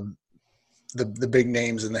 the big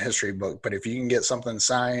names in the history book. But if you can get something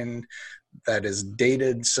signed that is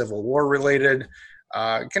dated Civil War related,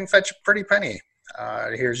 it can fetch a pretty penny.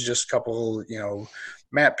 Here's just a couple,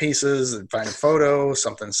 map pieces, find a photo,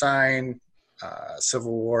 something signed,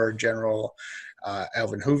 Civil War General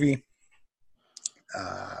Alvin Hovey.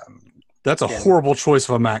 That's a horrible choice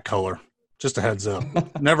of a matte color. Just a heads up.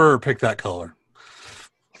 Never pick that color.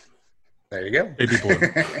 There you go. Baby blue.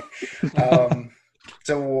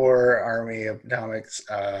 Civil War, Army of Atomics,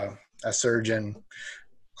 a surgeon.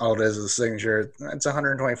 All it is a signature. It's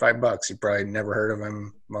 $125. You probably never heard of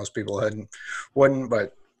him. Most people wouldn't,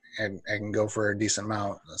 but I can go for a decent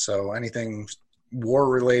amount. So anything war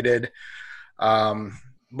related.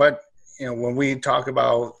 But when we talk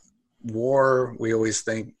about war, we always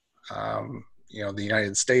think the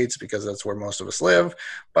United States, because that's where most of us live,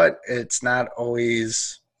 but it's not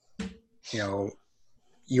always,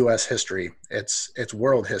 U.S. history. It's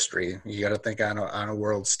world history. You got to think on a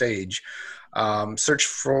world stage. Search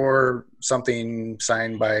for something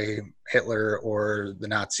signed by Hitler or the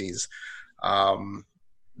Nazis.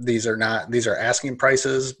 These are asking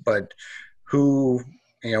prices, but who,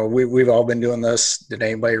 we've all been doing this. Did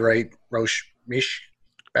anybody write Rosh Mish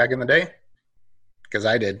back in the day? Because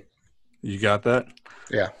I did. You got that?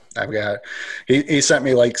 Yeah, I've got it. He sent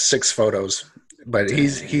me like 6 photos, but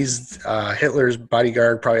he's Hitler's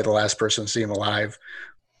bodyguard, probably the last person to see him alive.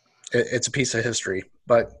 It's a piece of history,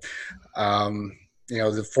 but the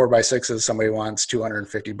 4x6s somebody wants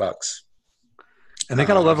 $250. And they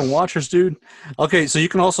got 11 watchers, dude. Okay, so you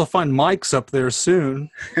can also find mics up there soon.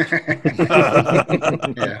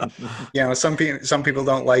 Yeah, some people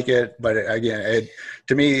don't like it, but again,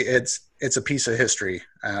 to me, it's a piece of history.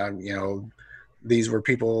 These were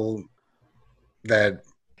people that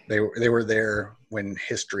they were there when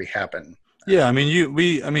history happened. Yeah, I mean,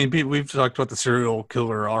 we've talked about the serial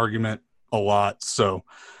killer argument a lot. So,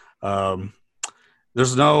 some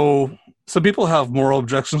people have moral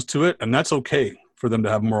objections to it, and that's okay for them to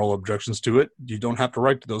have moral objections to it. You don't have to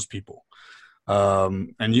write to those people.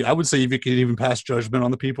 I would say you can even pass judgment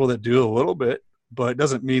on the people that do a little bit, but it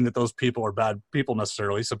doesn't mean that those people are bad people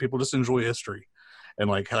necessarily. Some people just enjoy history and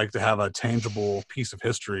like to have a tangible piece of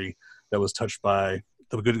history that was touched by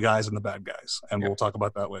the good guys and the bad guys. And we'll talk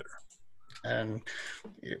about that later. And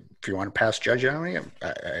if you want to pass judgment on me,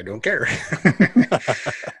 I don't care.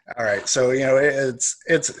 All right. So,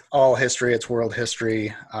 it's all history. It's world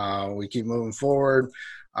history. We keep moving forward.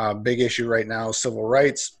 Big issue right now, civil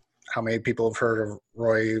rights. How many people have heard of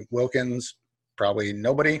Roy Wilkins? Probably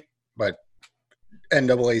nobody, but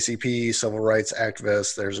NAACP, civil rights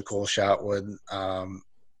activists. There's a cool shot with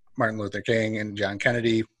Martin Luther King and John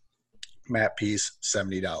Kennedy. Map piece,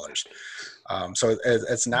 $70. So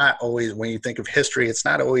it's not always, when you think of history, it's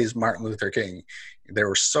not always Martin Luther King. There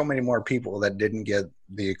were so many more people that didn't get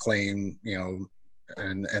the acclaim,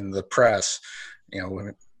 and the press.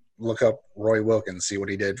 Look up Roy Wilkins, see what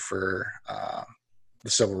he did for the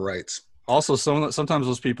civil rights. Also, sometimes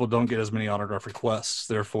those people don't get as many autograph requests.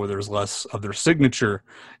 Therefore, there's less of their signature,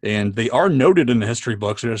 and they are noted in the history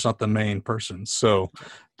books. They're just not the main person. So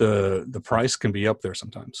the price can be up there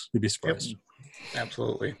sometimes. You'd be surprised. Yep.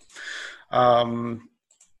 Absolutely.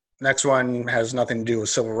 Next one has nothing to do with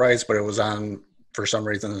civil rights, but it was on, for some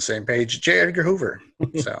reason, the same page. J. Edgar Hoover.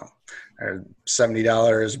 So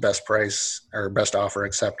 $70, best price or best offer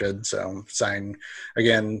accepted. So signed,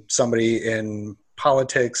 again, somebody in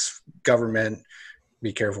politics, government,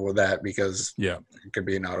 be careful with that because it could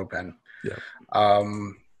be an auto pen. Yeah.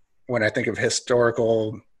 When I think of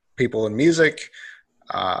historical people in music,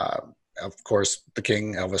 of course, the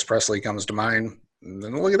King, Elvis Presley, comes to mind. And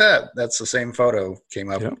then look at that. That's the same photo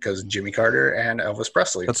came up because Jimmy Carter and Elvis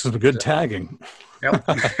Presley. That's some good tagging. Yep.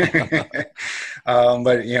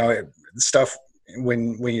 But, stuff,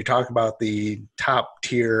 when you talk about the top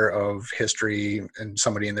tier of history and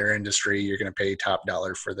somebody in their industry, you're going to pay top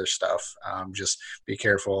dollar for their stuff. Just be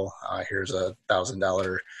careful. Here's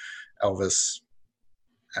 $1,000 Elvis.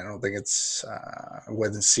 I don't think it's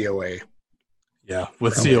with COA. Yeah,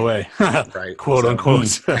 with Probably. COA, Right. quote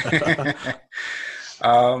unquote.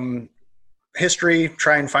 History,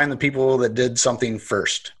 try and find the people that did something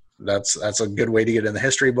first. That's a good way to get in the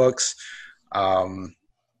history books. I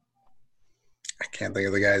can't think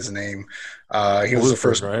of the guy's name. He was the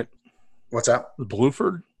first. right? What's that?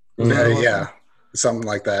 Bluford? Yeah, something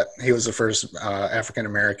like that. He was the first African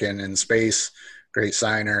American in space. Great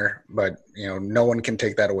signer, but no one can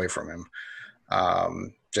take that away from him.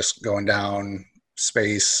 Just going down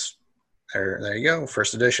space. There you go.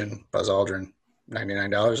 First edition, Buzz Aldrin,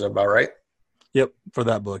 $99. About right. Yep, for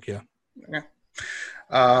that book, yeah.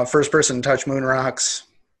 First person to touch moon rocks,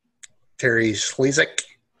 Terry Schlezik.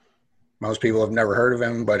 Most people have never heard of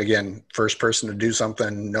him, but again, first person to do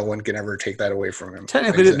something, no one can ever take that away from him.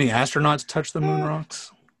 Technically, didn't the astronauts touch the moon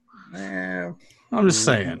rocks? Eh, I'm just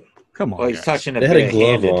saying. Come on, Well, he's guys. touching it. They had a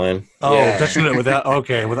glove barehanded. on, Oh, Yeah. touching it without.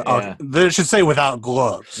 Okay, without. Yeah. They should say without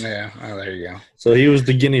gloves. yeah, there you go. so he was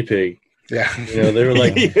the guinea pig. Yeah. They were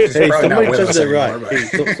like, He's "Hey, probably not somebody with touch us that anymore, rock. but-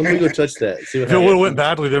 Hey, somebody go touch that. See what If it would have happens." went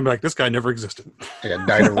badly, they'd be like, "This guy never existed." Yeah,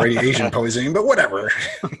 died of radiation poisoning, but whatever.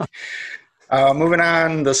 Moving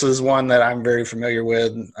on, this is one that I'm very familiar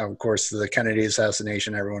with. Of course, the Kennedy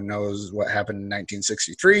assassination, everyone knows what happened in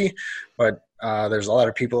 1963, but there's a lot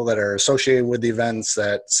of people that are associated with the events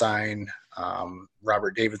that sign.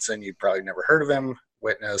 Robert Davidson, you've probably never heard of him.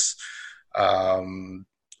 Witness.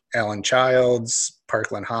 Alan Childs,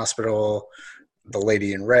 Parkland Hospital, The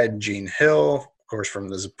Lady in Red, Jean Hill, of course, from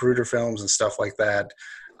the Zapruder films and stuff like that.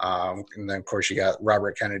 And then, of course, you got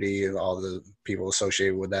Robert Kennedy and all the people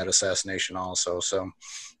associated with that assassination also. So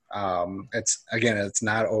it's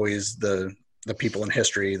not always the people in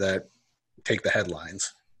history that take the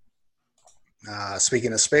headlines.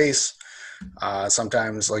 Speaking of space,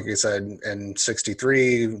 sometimes, like I said, in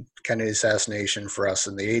 63, Kennedy assassination for us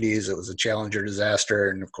in the 80s, it was a Challenger disaster.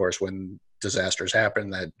 And of course, when disasters happen,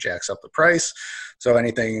 that jacks up the price. So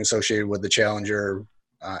anything associated with the Challenger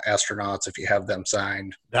astronauts, if you have them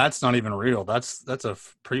signed. That's not even real. That's a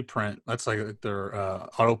preprint. That's like their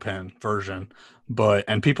auto pen version.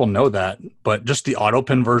 And people know that. But just the auto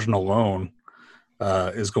pen version alone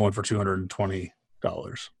is going for $220.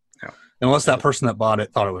 Yeah. Unless that person that bought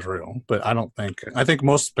it thought it was real. But I don't think. I think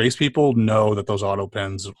most space people know that those auto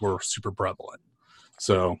pens were super prevalent.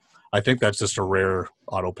 So I think that's just a rare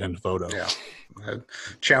auto pen photo. Yeah.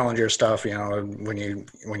 Challenger stuff, when you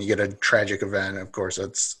get a tragic event, of course,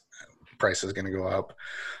 price is going to go up.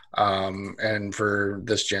 And for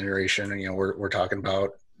this generation, we're talking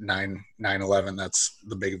about 9/11. That's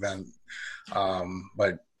the big event.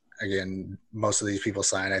 But again, most of these people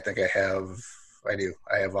sign. I think I have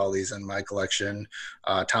all these in my collection.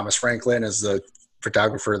 Thomas Franklin is the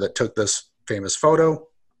photographer that took this famous photo.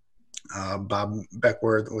 Bob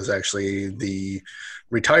Beckworth was actually the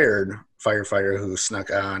retired firefighter who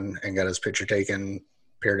snuck on and got his picture taken,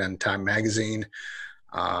 appeared on Time magazine.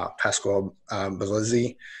 Pasquale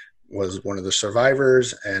Bellizzi was one of the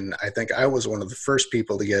survivors, and I think I was one of the first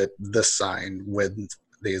people to get this signed with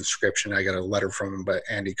the inscription. I got a letter from him, but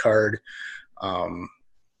Andy Card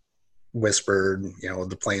whispered,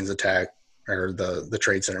 the planes attacked, or the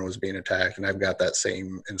Trade Center was being attacked, and I've got that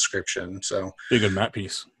same inscription. So Be a good matte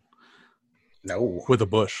piece no, with a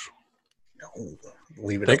bush.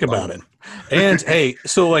 leave it. Think alone. about it. And hey,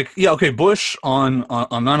 so Bush on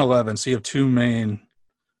 9/11. So you have two main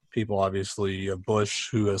people, obviously. You have Bush,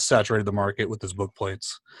 who has saturated the market with his book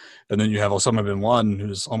plates, and then you have Osama bin Laden,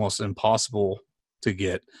 who's almost impossible to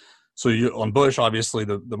get. So on Bush, obviously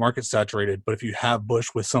the market's saturated, but if you have Bush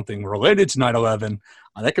with something related to 9/11,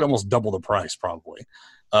 that could almost double the price probably.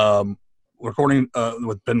 According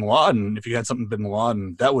with bin Laden, if you had something bin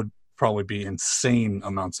Laden, that would probably be insane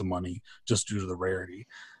amounts of money just due to the rarity.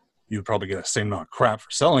 You would probably get the same amount of crap for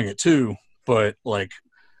selling it too, but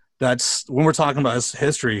that's when we're talking about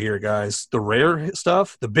history here, guys. The rare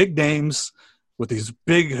stuff, the big names with these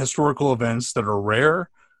big historical events that are rare,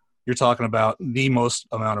 you're talking about the most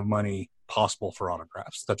amount of money possible for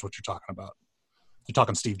autographs. That's what you're talking about. You're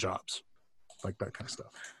talking Steve Jobs, like that kind of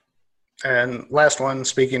stuff. And last one,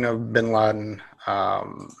 speaking of bin Laden,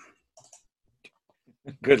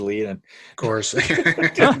 Good lead-in. of course.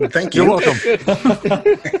 Thank you. You're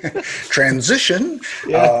welcome. Transition.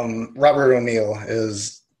 Yeah. Robert O'Neill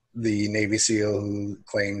is the Navy SEAL who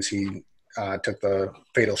claims he took the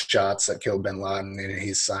fatal shots that killed bin Laden, and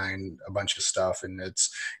he's signed a bunch of stuff, and it's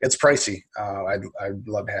pricey. I'd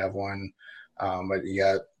love to have one. But you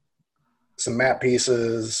got some matte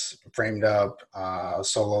pieces framed up, a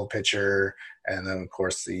solo picture, and then of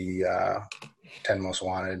course the 10 most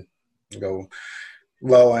wanted. Go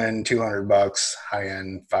low end $200, high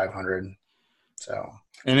end 500. So,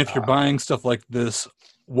 And if you're buying stuff like this,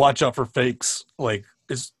 watch out for fakes. Like,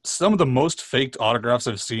 some of the most faked autographs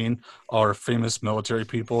I've seen are famous military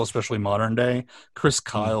people, especially modern day. Chris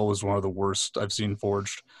Kyle was one of the worst I've seen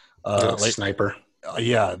forged. Sniper.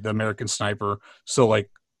 Yeah, the American Sniper. So, like,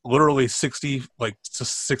 literally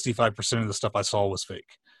 65% of the stuff I saw was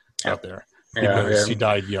fake out there because he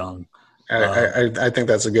died young. I think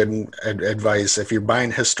that's a good advice. If you're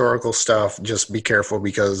buying historical stuff, just be careful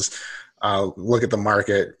because look at the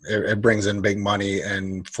market. It brings in big money,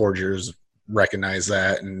 and forgers recognize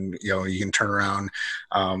that. And you can turn around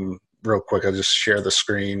real quick. I'll just share the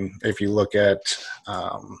screen. If you look at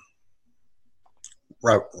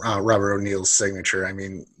Robert O'Neill's signature, I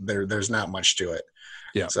mean, there's not much to it.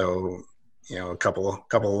 Yeah. So a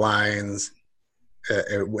couple lines.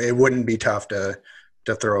 It wouldn't be tough to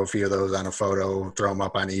throw a few of those on a photo, throw them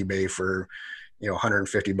up on eBay for,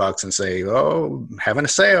 $150 and say, oh, having a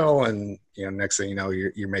sale. And, next thing you know,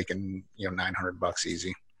 you're making, $900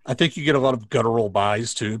 easy. I think you get a lot of guttural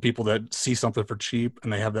buys too. People that see something for cheap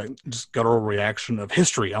and they have that just guttural reaction of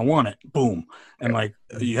history. I want it. Boom. And like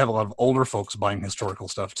you have a lot of older folks buying historical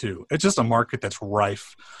stuff too. It's just a market that's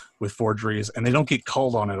rife with forgeries and they don't get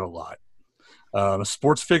called on it a lot.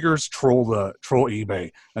 Sports figures troll eBay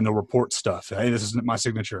and they'll report stuff. Hey, this isn't my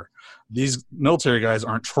signature. These military guys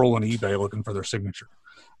aren't trolling eBay looking for their signature.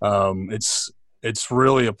 It's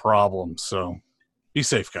really a problem. So be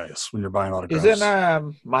safe, guys, when you're buying autographs.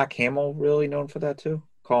 Isn't Mark Hamill really known for that too?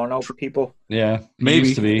 Calling out people? Yeah, maybe.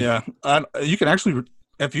 Used to be. Yeah, you can actually,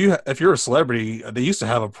 if you're a celebrity, they used to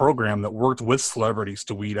have a program that worked with celebrities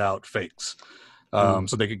to weed out fakes,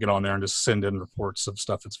 so they could get on there and just send in reports of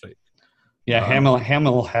stuff that's fake. Yeah,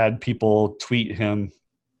 Hamill had people tweet him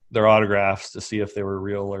their autographs to see if they were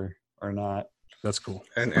real or not. That's cool.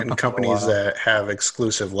 And companies that have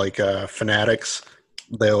exclusive, like Fanatics,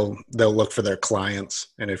 they'll look for their clients,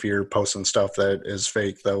 and if you're posting stuff that is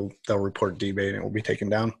fake, they'll report DBate and it will be taken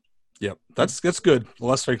down. Yep, that's good. The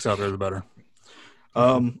less fakes out there, the better.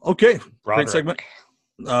 Okay, great segment.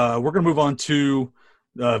 We're gonna move on to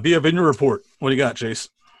Via Vineyard Report. What do you got, Chase?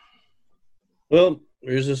 Well,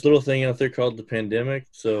 there's this little thing out there called the pandemic,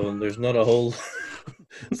 so there's not a whole.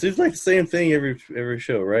 Seems like the same thing every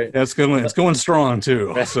show, right? Yeah, it's going strong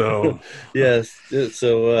too. So yes,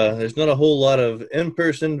 so there's not a whole lot of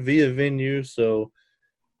in-person via venue, so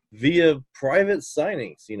via private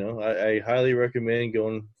signings. I highly recommend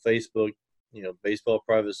going Facebook. Baseball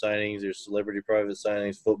private signings, there's celebrity private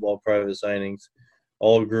signings, football private signings,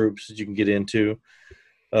 all groups that you can get into.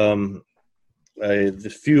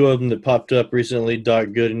 The few of them that popped up recently: Doc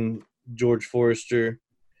Gooden, George Foster,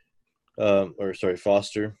 Jose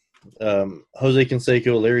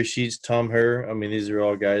Canseco, Larry Sheets, Tom Herr. I mean, these are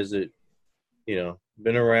all guys that,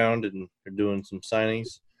 been around and are doing some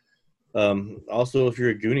signings. Also, if you're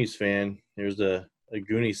a Goonies fan, there's a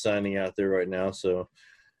Goonies signing out there right now. So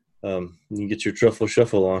you can get your truffle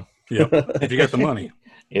shuffle on. Yeah, if you got the money.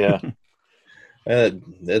 Yeah.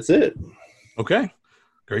 That's it. Okay.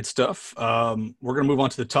 Great stuff. We're going to move on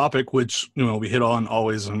to the topic, which we hit on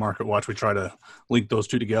always in Market Watch. We try to link those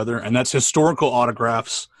two together, and that's historical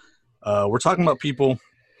autographs. We're talking about people.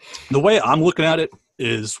 The way I'm looking at it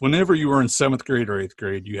is whenever you were in 7th grade or 8th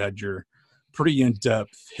grade, you had your pretty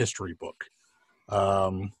in-depth history book.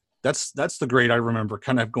 That's the grade I remember,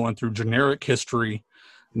 kind of going through generic history,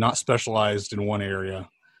 not specialized in one area,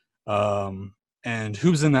 and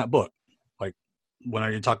who's in that book.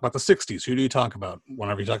 Whenever you talk about the 60s, who do you talk about?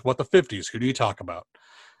 Whenever you talk about the 50s, who do you talk about?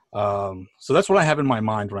 So that's what I have in my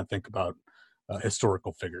mind when I think about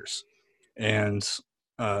historical figures. And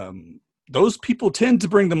those people tend to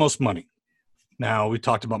bring the most money. Now, we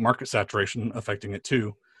talked about market saturation affecting it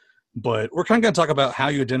too, but we're kind of going to talk about how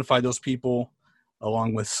you identify those people,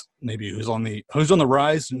 along with maybe who's on the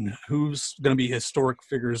rise and who's going to be historic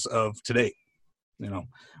figures of today.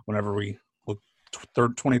 Whenever we look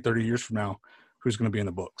 20, 30 years from now, who's going to be in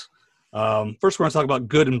the books. First, we're going to talk about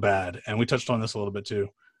good and bad, and we touched on this a little bit too.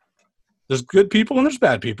 There's good people and there's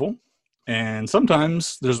bad people, and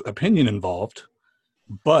sometimes there's opinion involved,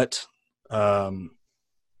 but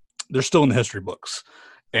they're still in the history books,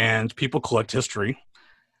 and people collect history,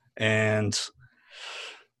 and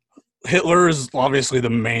Hitler is obviously the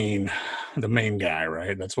main guy,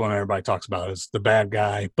 right? That's what everybody talks about, is the bad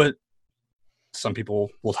guy, but some people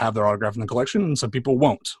will have their autograph in the collection and some people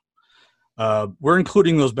won't. We're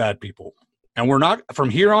including those bad people, and we're not, from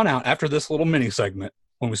here on out, after this little mini segment,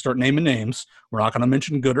 when we start naming names, we're not going to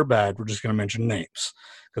mention good or bad. We're just going to mention names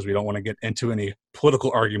because we don't want to get into any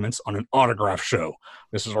political arguments on an autograph show.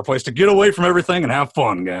 This is our place to get away from everything and have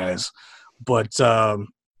fun, guys. But so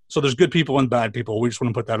there's good people and bad people. We just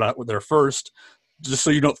want to put that out there first, just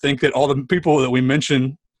so you don't think that all the people that we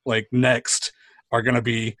mention like next are going to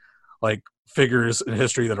be like figures in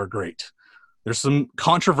history that are great. There's some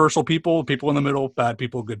controversial people in the middle, bad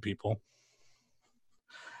people, good people.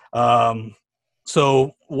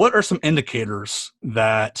 So what are some indicators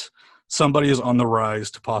that somebody is on the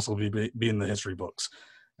rise to possibly be in the history books?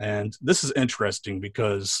 And this is interesting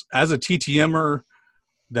because as a TTMer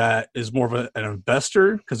that is more of an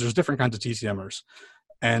investor, because there's different kinds of TTMers,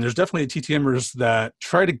 and there's definitely TTMers that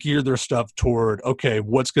try to gear their stuff toward, okay,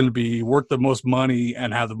 what's going to be worth the most money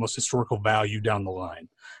and have the most historical value down the line?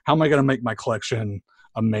 How am I going to make my collection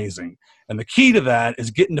amazing? And the key to that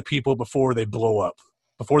is getting to people before they blow up,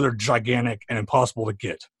 before they're gigantic and impossible to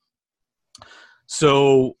get.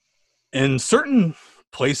 So in certain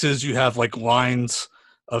places, you have like lines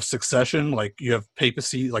of succession, like you have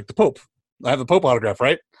papacy, like the Pope. I have the Pope autograph,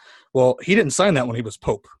 right? Well, he didn't sign that when he was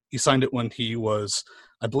Pope. He signed it when he was,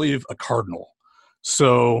 I believe, a cardinal.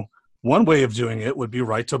 So one way of doing it would be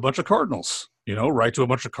write to a bunch of cardinals, write to a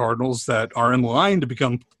bunch of cardinals that are in line to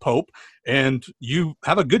become Pope, and you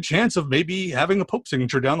have a good chance of maybe having a Pope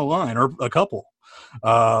signature down the line or a couple.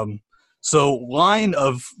 So line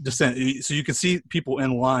of descent, so you can see people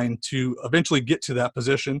in line to eventually get to that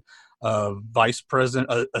position of vice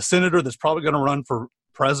president, a senator that's probably going to run for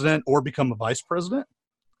president or become a vice president.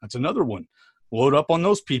 That's another one. Load up on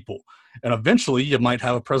those people. And eventually you might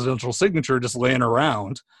have a presidential signature just laying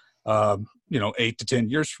around, 8 to 10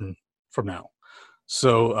 years from now.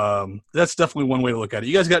 So that's definitely one way to look at it.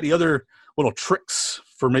 You guys got any other little tricks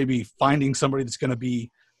for maybe finding somebody that's going to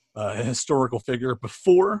be a historical figure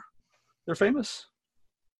before they're famous?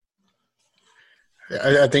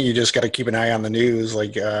 I think you just got to keep an eye on the news.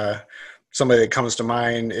 Like somebody that comes to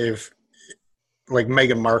mind, like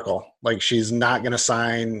Meghan Markle, like she's not going to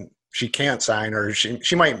sign. She can't sign, or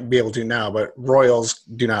she might be able to now, but royals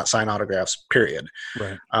do not sign autographs, period.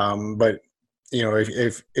 Right. But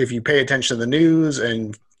if you pay attention to the news,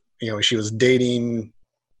 and she was dating,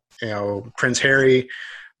 Prince Harry,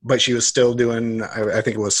 but she was still doing, I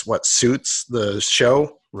think it was Suits, the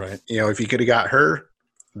show. Right. If you could have got her,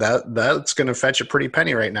 that's going to fetch a pretty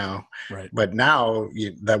penny right now. Right. But now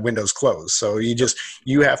that window's closed. So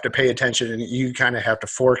you have to pay attention, and you kind of have to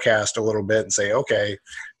forecast a little bit and say, okay,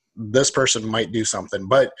 this person might do something.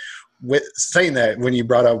 But with saying that, when you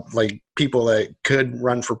brought up like people that could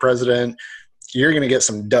run for president, you're going to get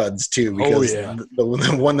some duds too, because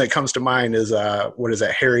the one that comes to mind is what is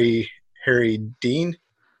that? Harry Dean.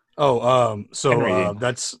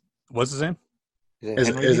 That's what's his name? Is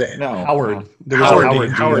it no Howard?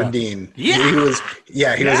 Howard Dean. Yeah.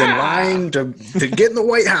 He was in line to get in the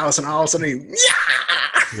White House, and all of a sudden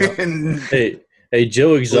and Hey,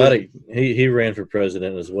 Joe Exotic, he ran for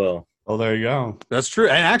president as well. Oh, there you go. That's true.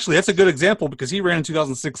 And actually, that's a good example because he ran in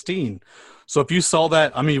 2016. So if you saw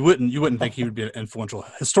that, I mean, you wouldn't think he would be an influential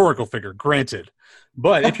historical figure, granted.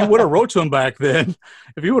 But if you would have wrote to him back then,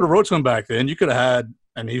 you could have had,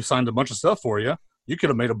 and he signed a bunch of stuff for you, you could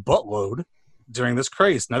have made a buttload during this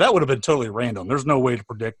craze. Now, that would have been totally random. There's no way to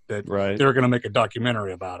predict that they were going to make a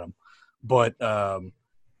documentary about him. But,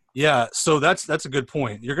 so that's a good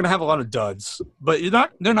point. You're going to have a lot of duds, but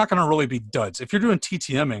they're not going to really be duds. If you're doing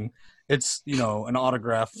TTMing, it's, an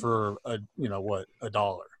autograph for $1,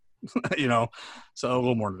 so a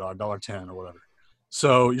little more than $1.10 or whatever.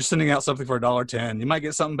 So you're sending out something for $1.10. You might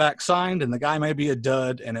get something back signed, and the guy may be a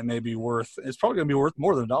dud, and it's probably going to be worth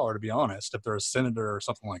more than $1, to be honest, if they're a senator or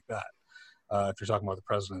something like that. If you're talking about the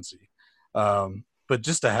presidency. But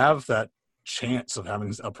just to have that chance of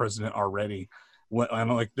having a president already,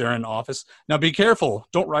 like they're in office. Now, be careful.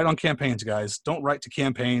 Don't write on campaigns, guys. Don't write to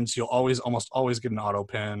campaigns. You'll almost always get an auto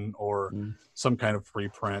pen or some kind of free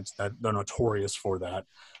print. That they're notorious for that.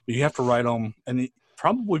 But you have to write them, and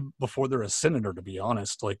probably before they're a senator, to be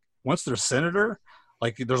honest. Like once they're a senator,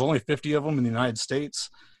 like there's only 50 of them in the United States.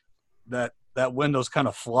 That window's kind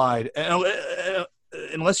of flied.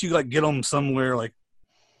 Unless you like get them somewhere, like,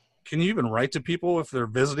 can you even write to people if they're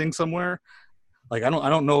visiting somewhere? Like, I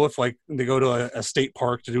don't know if like they go to a state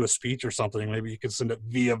park to do a speech or something. Maybe you could send it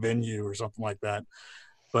via venue or something like that.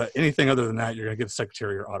 But anything other than that, you're going to get a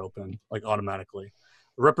secretary or auto pen, like automatically.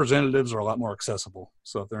 The representatives are a lot more accessible.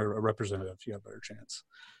 So if they're a representative, you have a better chance.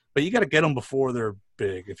 But you got to get them before they're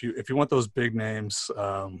big. If you want those big names,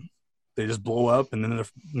 they just blow up, and then their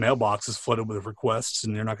mailbox is flooded with requests,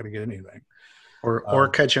 and you're not going to get anything. Or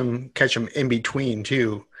catch them in between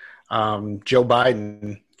too. Joe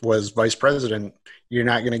Biden was vice president. You're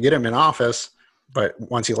not going to get him in office. But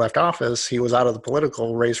once he left office, he was out of the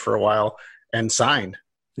political race for a while and signed.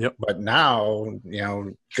 Yep. But now,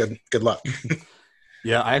 good luck.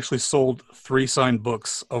 Yeah, I actually sold 3 signed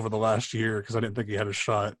books over the last year because I didn't think he had a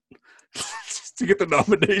shot to get the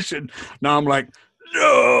nomination. Now I'm like,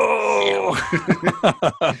 no.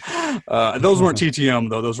 Those weren't TTM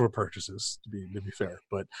though; those were purchases. To be fair,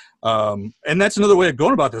 but and that's another way of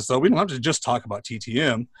going about this. Though we don't have to just talk about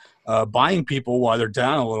TTM. Buying people while they're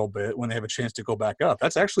down a little bit when they have a chance to go back up.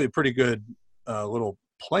 That's actually a pretty good little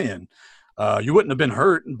plan. You wouldn't have been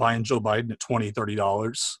hurt buying Joe Biden at $20,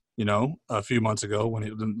 $30, a few months ago when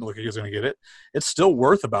it didn't look like he was going to get it. It's still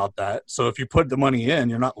worth about that. So if you put the money in,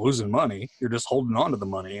 you're not losing money. You're just holding on to the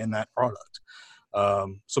money in that product.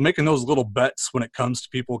 So making those little bets when it comes to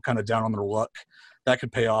people kind of down on their luck, that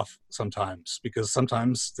could pay off sometimes because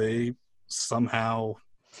sometimes they somehow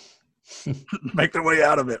make their way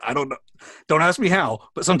out of it. I don't know. Don't ask me how,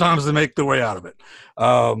 but sometimes they make their way out of it.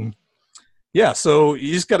 Yeah, so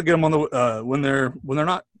you just got to get them on the when they're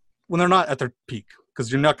not at their peak,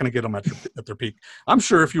 because you're not going to get them at their peak. I'm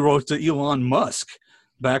sure if you wrote to Elon Musk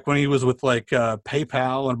back when he was with like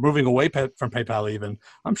PayPal and moving away from PayPal, even,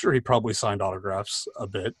 I'm sure he probably signed autographs a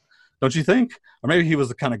bit. Don't you think? Or maybe he was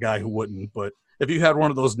the kind of guy who wouldn't. But if you had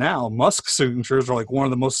one of those now, Musk's signatures are like one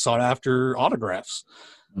of the most sought after autographs.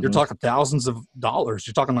 Mm-hmm. You're talking thousands of dollars.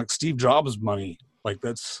 You're talking like Steve Jobs money. Like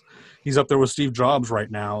he's up there with Steve Jobs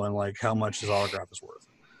right now, and like how much his autograph is worth.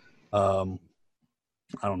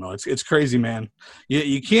 I don't know. It's crazy, man.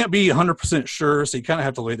 You can't be 100% sure, so you kind of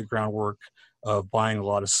have to lay the groundwork of buying a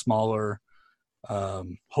lot of smaller,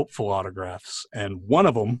 hopeful autographs, and one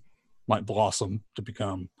of them might blossom to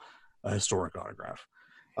become a historic autograph.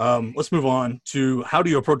 Let's move on to how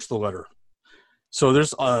do you approach the letter. So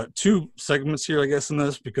there's 2 segments here, I guess, in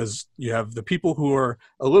this, because you have the people who are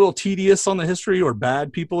a little tedious on the history or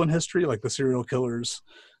bad people in history, like the serial killers,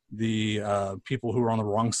 the people who are on the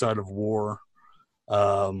wrong side of war,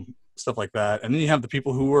 stuff like that. And then you have the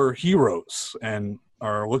people who are heroes and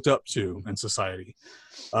are looked up to in society.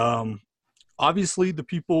 Obviously, the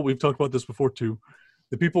people, we've talked about this before too,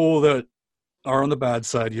 the people that are on the bad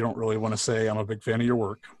side, you don't really want to say, I'm a big fan of your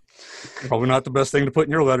work. Probably not the best thing to put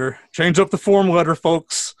in your letter. Change up the form letter,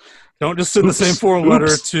 folks. Don't just send the same form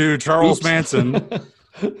letter to Charles Manson.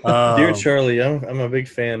 Dear Charlie, I'm a big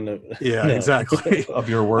fan of exactly of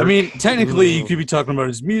your work. I mean, technically, you could be talking about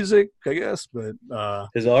his music, I guess, but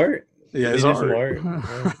his art. Yeah, his art.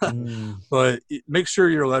 But make sure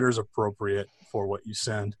your letter is appropriate for what you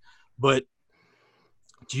send. But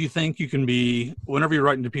do you think you can be, whenever you're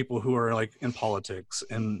writing to people who are like in politics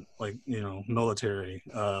and like, military,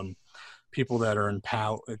 people that are in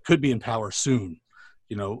power, it could be in power soon,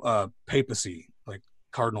 papacy, like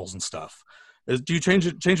cardinals and stuff. Do you change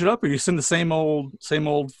it up, or you send the same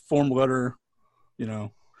old form letter,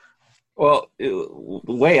 Well, the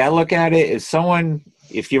way I look at it is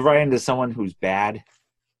if you're writing to someone who's bad,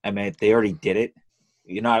 I mean, they already did it.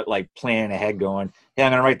 You're not like planning ahead going, hey,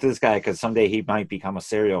 I'm going to write to this guy because someday he might become a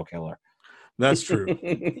serial killer. That's true.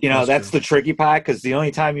 That's the tricky part, because the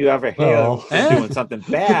only time you ever hear them doing something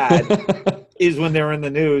bad is when they're in the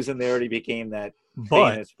news and they already became that.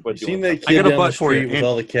 But you seen that kid down the street with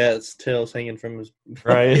all the cats' tails hanging from his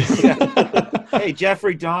right? Hey,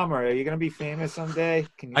 Jeffrey Dahmer, are you going to be famous someday?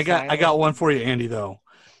 I got one for you, Andy. Though,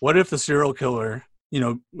 what if the serial killer,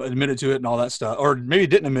 admitted to it and all that stuff, or maybe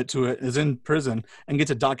didn't admit to it, is in prison and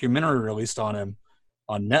gets a documentary released on him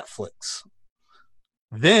on Netflix?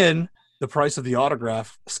 Then the price of the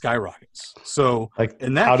autograph skyrockets. So, like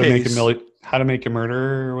in that how case, to make a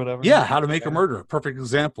murderer or whatever. Yeah, how to make a murderer. Perfect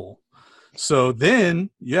example. So then,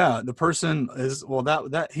 the person is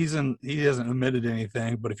that he hasn't admitted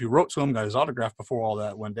anything. But if you wrote to him, got his autograph before all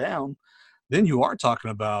that went down, then you are talking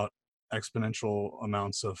about exponential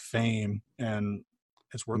amounts of fame, and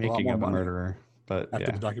it's worth making a lot more of a money murderer. But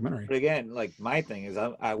after the documentary. But again, like my thing is,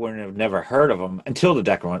 I wouldn't have never heard of him until the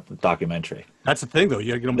documentary. That's the thing, though.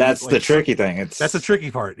 You get that's the tricky thing. That's the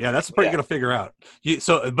tricky part. Yeah, that's the part you got to figure out.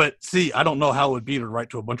 But see, I don't know how it would be to write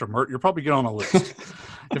to a bunch of murderers. You're probably get on a list.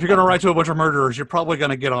 If you're going to write to a bunch of murderers, you're probably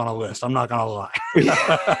going to get on a list. I'm not going to lie.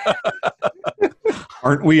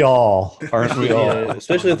 Aren't we all?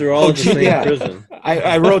 Especially if they're all in the same prison.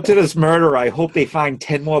 I wrote to this murderer. I hope they find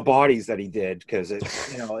 10 more bodies that he did, because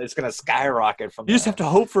it's going to skyrocket from. You just have to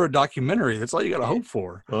hope for a documentary. That's all you got to hope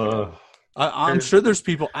for. I'm sure there's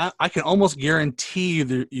people. I can almost guarantee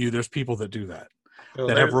there's people that do that. Well,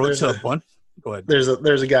 that have wrote to a bunch. Go ahead. There's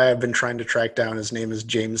a guy I've been trying to track down. His name is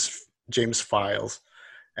James Files,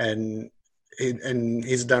 and and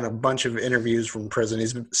he's done a bunch of interviews from prison.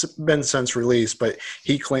 He's been since released, but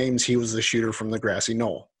he claims he was the shooter from the grassy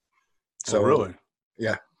knoll. So really?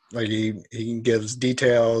 Yeah. Like he gives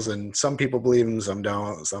details, and some people believe him, some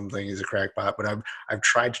don't. Some think he's a crackpot, but I've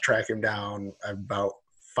tried to track him down about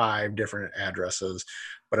 5 different addresses,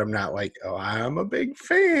 but I'm not like, oh, I'm a big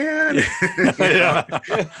fan. Yeah.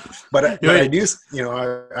 But I do,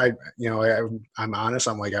 I'm honest.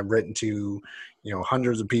 I'm like, I've written to,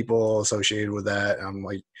 hundreds of people associated with that. I'm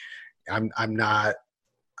like, I'm not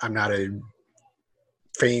a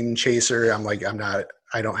fame chaser. I'm like,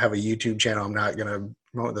 I don't have a YouTube channel. I'm not gonna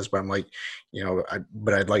promote this, but I'm like,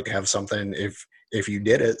 but I'd like to have something. If you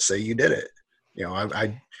did it, say you did it.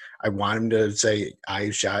 I want him to say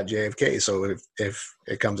I shot JFK. So if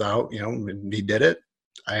it comes out, he did it,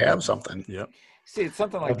 I have something. Yep. See, it's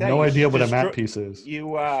something I like have that. no You idea should what a just map piece is.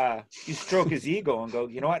 You stroke his ego and go,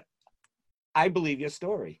 you know what? I believe your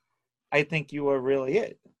story. I think you are really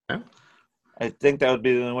it. Yeah. I think that would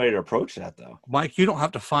be the way to approach that, though. Mike, you don't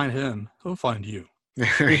have to find him. He'll find you.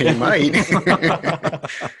 He might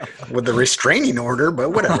with the restraining order,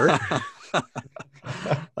 but whatever.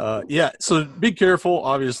 Yeah, so be careful,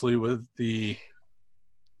 obviously, with the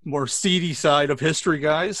more seedy side of history,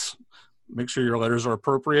 guys. Make sure your letters are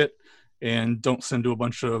appropriate, and don't send to a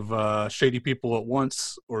bunch of shady people at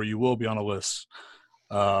once, or you will be on a list.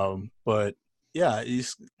 But yeah,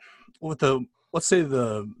 let's say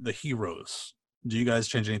the heroes. Do you guys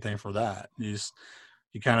change anything for that? You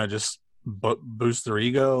kind of just boost their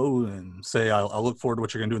ego and say, I'll look forward to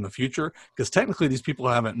what you're going to do in the future, because technically these people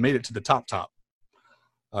haven't made it to the top.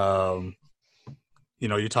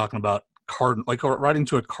 You're talking about like writing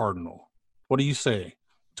to a cardinal. What do you say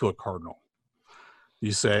to a cardinal?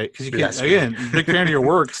 You say, because you can't, again, big fan of your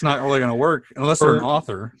work, it's not really going to work unless they're an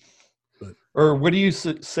author. But. Or what do you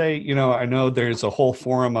say? I know there's a whole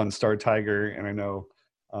forum on Star Tiger, and I know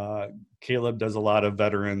Caleb does a lot of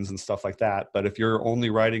veterans and stuff like that. But if you're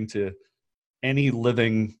only writing to any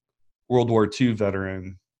living World War II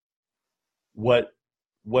veteran, what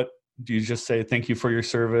do you just say? Thank you for your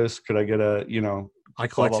service. Could I get I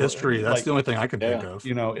collect history. That's the only thing I can think of.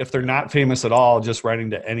 If they're not famous at all, just writing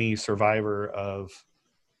to any survivor of,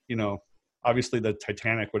 obviously the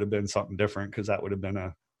Titanic would have been something different, because that would have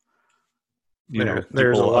been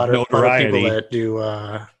there's a lot of people that do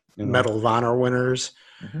Medal of Honor winners.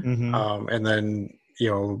 Mm-hmm. And then,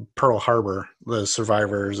 Pearl Harbor, the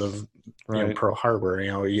survivors of Pearl Harbor,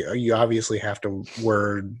 you obviously have to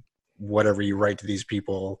word whatever you write to these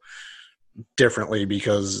people differently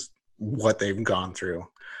because what they've gone through.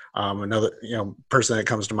 Another, person that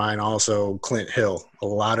comes to mind also, Clint Hill. A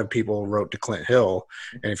lot of people wrote to Clint Hill.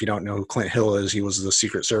 And if you don't know who Clint Hill is, he was the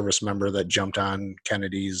Secret Service member that jumped on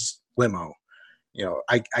Kennedy's limo.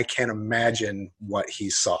 I can't imagine what he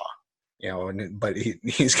saw. But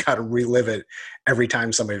he's got to relive it every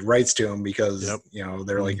time somebody writes to him, because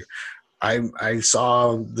they're like, I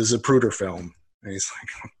saw the Zapruder film, and he's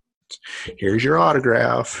like, here's your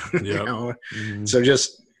autograph. So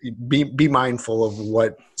just be mindful of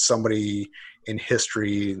what somebody in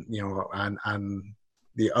history, on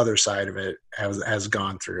the other side of it has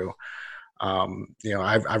gone through.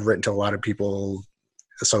 I've written to a lot of people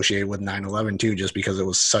associated with 9/11 too, just because it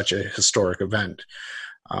was such a historic event.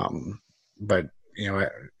 But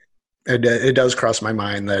it does cross my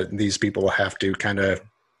mind that these people have to kind of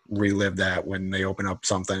relive that when they open up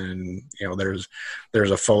something, and there's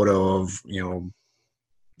a photo of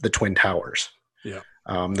the Twin Towers. Yeah.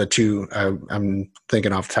 The two I'm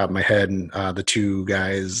thinking off the top of my head, and the 2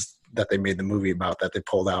 guys that they made the movie about that they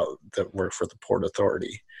pulled out that work for the Port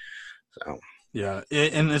Authority. So yeah,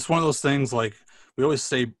 and it's one of those things, like we always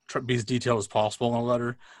say, be as detailed as possible in a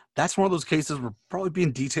letter. That's one of those cases where probably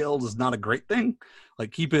being detailed is not a great thing.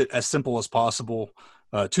 Like, keep it as simple as possible,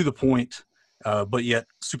 to the point, but yet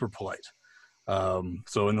super polite.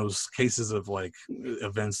 So in those cases of like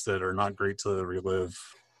events that are not great to relive,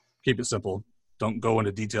 keep it simple. Don't go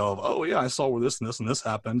into detail of, oh yeah, I saw where this and this and this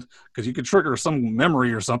happened, because you could trigger some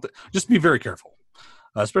memory or something. Just be very careful,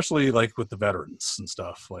 especially like with the veterans and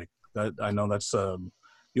stuff like that. I know that's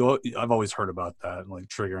I've always heard about that, like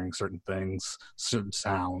triggering certain things, certain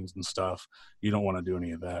sounds and stuff. You don't want to do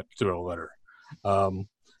any of that through a letter. Okay.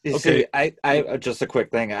 See, I just a quick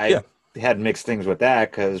thing. I had mixed things with that,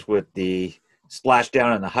 because with the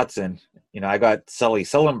splashdown in the Hudson, I got Sully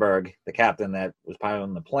Sullenberg, the captain that was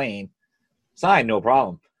piloting the plane, signed, no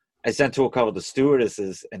problem. I sent to a couple of the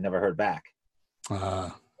stewardesses and never heard back.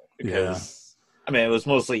 Because, I mean, it was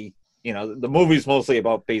mostly, the movie's mostly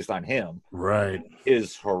based on him. Right.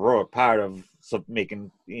 His heroic part of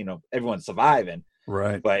making, everyone surviving.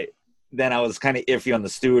 Right. But then I was kind of iffy on the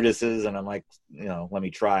stewardesses, and I'm like, let me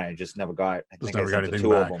try. I just never got. I think I sent anything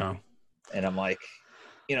two back, of them, huh? and I'm like,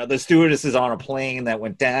 the stewardesses on a plane that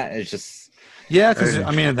went down. It's just Yeah, because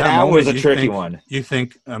I mean, at that that moment, was a tricky one. You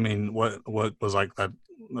think, I mean, what was like that?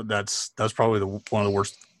 That's probably one of the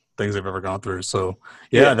worst things I've ever gone through. So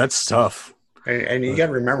yeah. That's tough. And you got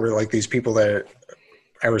to remember, like, these people that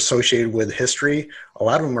are associated with history, a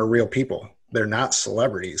lot of them are real people. They're not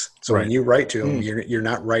celebrities. So Right. when you write to them, you're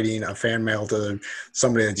not writing a fan mail to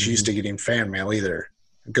somebody that's used to getting fan mail either.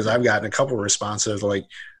 Because I've gotten a couple of responses, like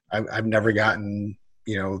I've never gotten,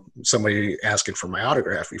 somebody asking for my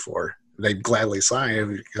autograph before. They'd gladly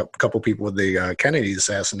sign. A couple people with the Kennedy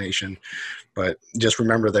assassination, but just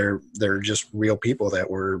remember they're just real people that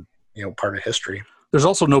were, part of history. There's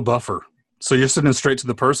also no buffer. So you're sending straight to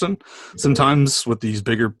the person. Sometimes with these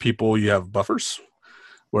bigger people, you have buffers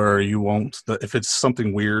where you won't, if it's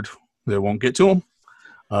something weird, they won't get to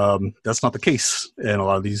them. That's not the case in a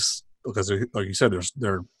lot of these, because like you said,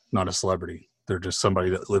 they're not a celebrity. They're just somebody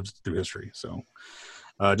that lives through history. So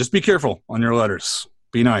just be careful on your letters.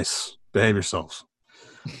 Be nice. Behave yourselves.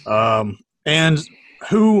 And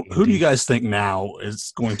who do you guys think now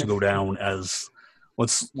is going to go down as,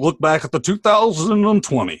 let's look back at the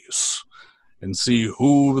 2020s and see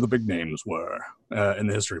who the big names were in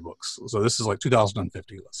the history books. So this is like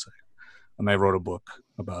 2050, let's say. And I wrote a book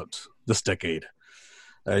about this decade.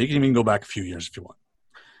 You can even go back a few years if you want.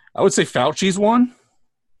 I would say Fauci's one.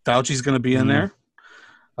 Fauci's going to be in there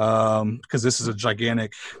because this is a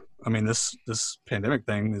gigantic, this pandemic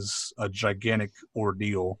thing is a gigantic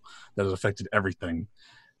ordeal that has affected everything.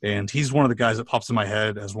 And he's one of the guys that pops in my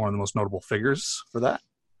head as one of the most notable figures for that.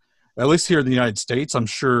 At least here in the United States, I'm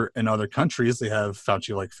sure in other countries they have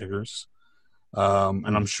Fauci-like figures.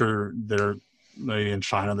 And I'm sure maybe in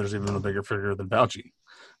China there's even a bigger figure than Fauci.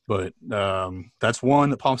 But that's one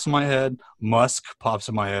that pops in my head. Musk pops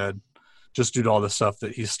in my head just due to all the stuff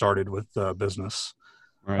that he started with business.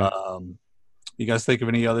 Right. You guys think of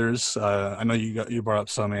any others? I know you brought up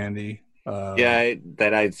some, Andy.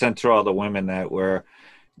 That I sent to all the women that were,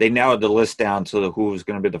 they narrowed the list down to who was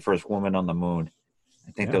going to be the first woman on the moon.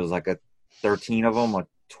 I think there was like 13 of them or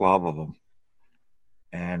 12 of them.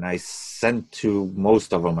 And I sent to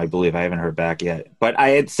most of them, I believe. I haven't heard back yet. But I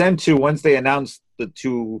had sent to, once they announced the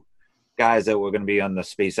two guys that were going to be on the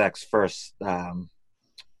SpaceX first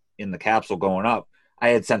in the capsule going up, I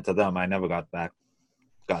had sent to them. I never got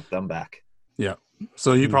them back. Yeah.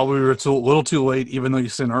 So you probably were a little too late, even though you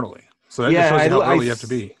sent early. So that just shows you how early you have to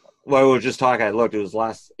be. Well, we were just talking. I looked. It was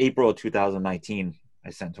last April of 2019 I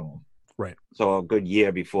sent to them. Right. So a good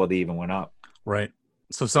year before they even went up. Right.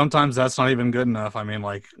 So sometimes that's not even good enough. I mean,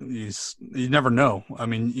 like, you never know. I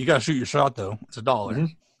mean, you got to shoot your shot, though. It's $1. Mm-hmm.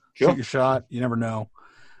 Sure. Shoot your shot. You never know.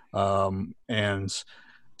 And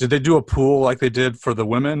did they do a pool like they did for the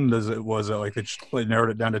women? Was it like they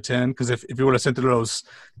narrowed it down to 10? Because if you would have sent to those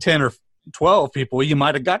 10 or 12 people, you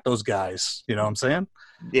might have got those guys. You know what I'm saying?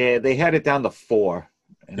 Yeah, they had it down to 4.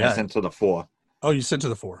 And I sent to the 4. Oh, you sent to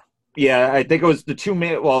the 4. Yeah, I think it was the 2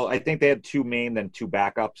 main. Well, I think they had 2 main, then 2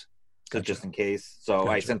 backups, gotcha. Just in case. So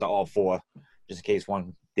I sent to all 4, just in case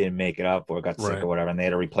one didn't make it up or got sick or whatever, and they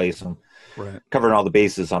had to replace them. Right. Covering all the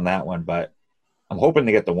bases on that one, but I'm hoping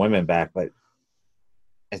to get the women back, but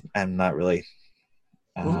I'm not really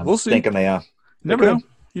we'll see. Thinking they are. You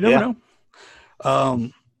never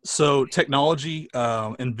know. So technology,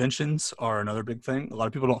 inventions are another big thing. A lot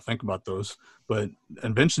of people don't think about those, but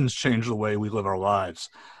inventions change the way we live our lives.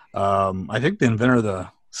 I think the inventor of the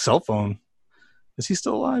cell phone, is he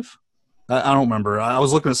still alive? I don't remember. I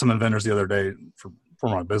was looking at some inventors the other day for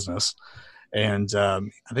my business, and I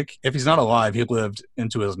think if he's not alive, he lived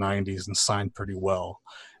into his 90s and signed pretty well.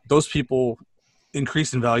 Those people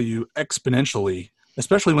increase in value exponentially,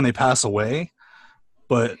 especially when they pass away.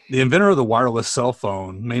 But the inventor of the wireless cell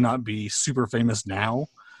phone may not be super famous now,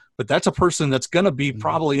 but that's a person that's going to be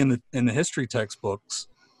probably in the history textbooks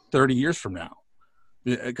 30 years from now,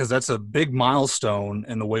 because that's a big milestone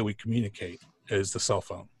in the way we communicate is the cell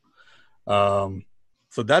phone.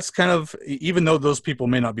 So that's kind of, even though those people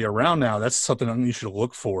may not be around now, that's something that you should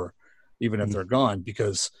look for, even if they're gone,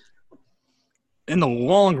 because in the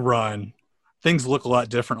long run, things look a lot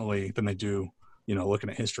differently than they do, looking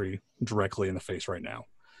at history directly in the face right now.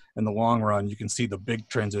 In the long run, you can see the big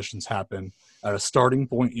transitions happen at a starting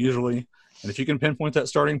point usually. And if you can pinpoint that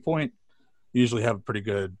starting point, you usually have a pretty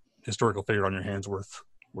good historical figure on your hands worth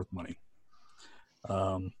money.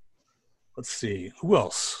 Let's see. Who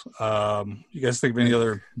else? You guys think of any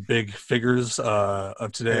other big figures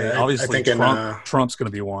of today? Yeah, Obviously, I think Trump's going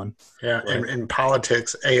to be one. Yeah, right. in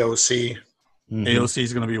politics, AOC. Mhm. AOC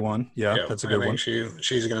is going to be one. Yeah, Yep, that's a I good think one.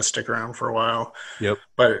 she's going to stick around for a while. Yep.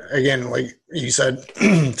 But again, like you said,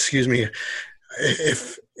 excuse me,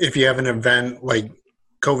 if you have an event like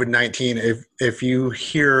COVID-19, if you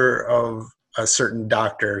hear of a certain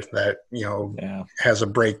doctor that Yeah. has a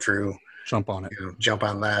breakthrough, Jump on it. jump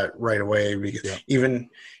on that right away. Because Yeah. even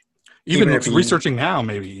Even if you- researching now,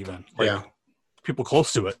 maybe even like yeah, people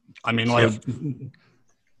close to it. I mean, like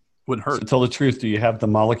wouldn't So hurt. tell the truth, do you have the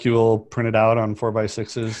molecule printed out on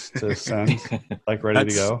 4x6s to send, like ready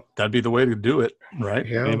to go? That'd be the way to do it, right?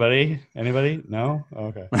 yeah. Anybody? No?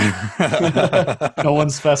 Okay. No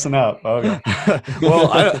one's fessing up. Okay.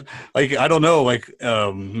 Well, I don't know. Like,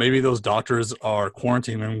 maybe those doctors are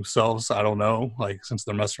quarantining themselves. I don't know. Like, since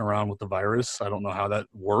they're messing around with the virus, I don't know how that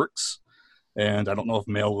works, and I don't know if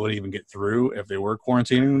mail would even get through if they were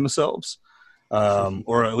quarantining themselves,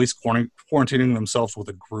 or at least quarantining themselves with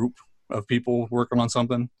a group of people working on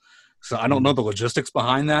something. So I don't know the logistics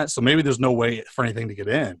behind that. So maybe there's no way for anything to get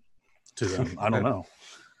in to them. I don't know.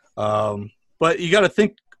 But you got to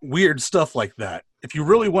think weird stuff like that. If you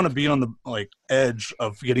really want to be on the edge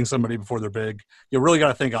of getting somebody before they're big, you really got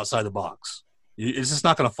to think outside the box. It's just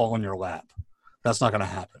not going to fall in your lap. That's not going to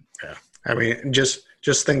happen. Yeah. I mean, just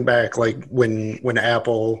think back, like when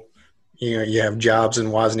Apple, you have Jobs and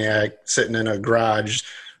Wozniak sitting in a garage.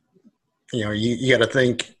 You got to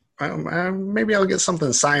think, maybe I'll get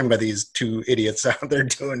something signed by these two idiots out there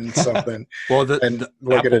doing something. Well, and the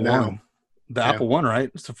look at Apple it now. One, the Apple One,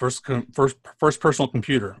 right? It's the first personal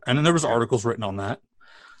computer, and then there was articles written on that.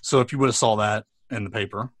 So if you would have saw that in the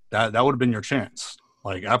paper, that would have been your chance.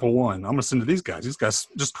 Like Apple One, I'm gonna send to these guys. These guys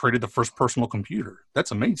just created the first personal computer.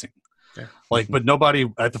 That's amazing. Yeah. But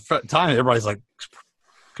nobody at the time, everybody's like,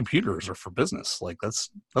 computers are for business. Like that's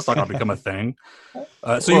not gonna become a thing.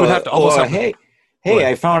 So you would have to almost have. Hey,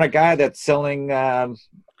 I found a guy that's selling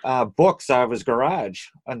books out of his garage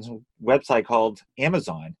on a website called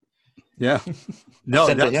Amazon. Yeah. No,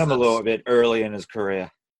 Sent to him a little bit early in his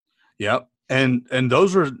career. Yep. And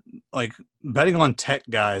those are like betting on tech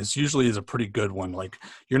guys usually is a pretty good one. Like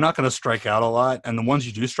you're not going to strike out a lot. And the ones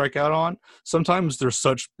you do strike out on, sometimes they're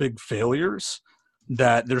such big failures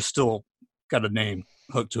that they're still got a name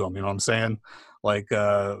hooked to them. You know what I'm saying? Like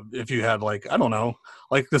if you had I don't know,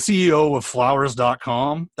 like the CEO of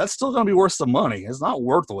flowers.com, that's still going to be worth some money. It's not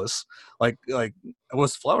worthless. Like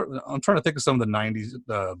was Flower. I'm trying to think of some of the 90s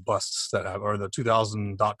busts that have, or the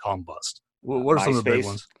 2000.com bust. What are some of the big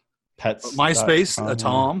ones? Pets. MySpace,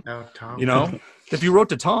 Tom. No, Tom. If you wrote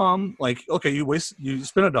to Tom, okay, you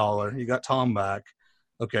spent $1, you got Tom back.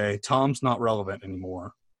 Okay, Tom's not relevant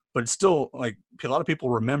anymore, but it's still a lot of people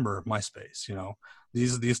remember MySpace.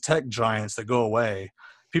 These tech giants that go away,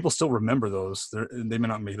 people still remember those. They may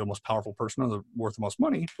not be the most powerful person or they're worth the most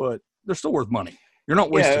money, but they're still worth money. You're not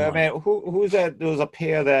wasting money. I mean, who's that? There was a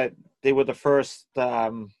pair that they were the first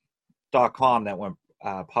 .com that went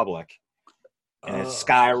public. And it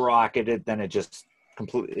skyrocketed, then it just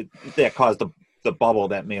completely that caused the bubble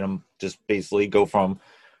that made them just basically go from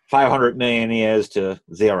 500 million years to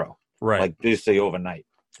zero, right? Basically overnight,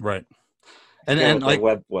 right? And the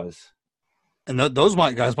web was, and those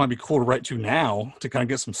guys might be cool to write to now to kind of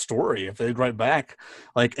get some story if they'd write back,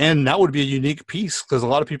 and that would be a unique piece because a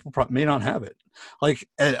lot of people may not have it.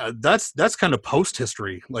 That's kind of post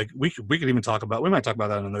history. We could even talk about. We might talk about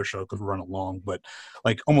that in another show because we're running long. But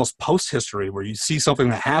almost post history, where you see something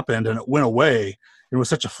that happened and it went away. It was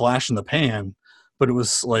such a flash in the pan, but it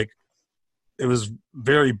was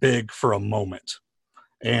very big for a moment,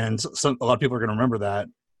 and a lot of people are going to remember that.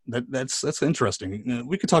 That's interesting.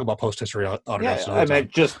 We could talk about post history autographs. Yeah, I mean,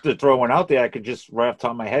 just to throw one out there, I could just right off the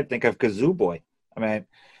top of my head think of Kazoo Boy. I mean,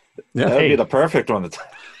 that would be the perfect one.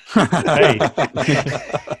 Hey.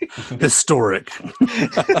 Historic.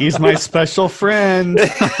 He's my special friend.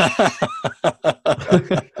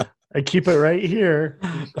 I keep it right here.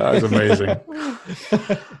 That's amazing.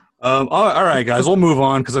 All right, guys, we'll move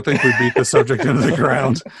on because I think we beat the subject into the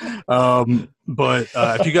ground. But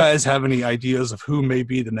if you guys have any ideas of who may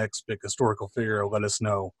be the next big historical figure, let us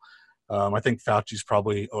know. I think Fauci's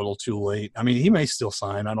probably a little too late. I mean, he may still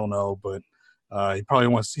sign. I don't know, but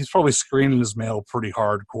he's probably screening his mail pretty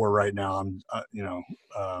hardcore right now.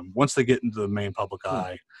 Once they get into the main public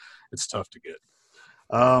eye, it's tough to get.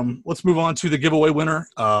 Let's move on to the giveaway winner.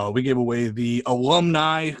 We gave away the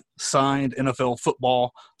alumni signed NFL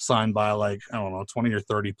football signed by 20 or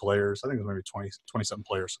 30 players. I think it was maybe 20-something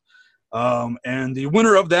players. And the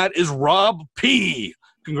winner of that is Rob P.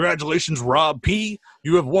 Congratulations, Rob P.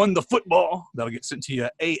 You have won the football. That'll get sent to you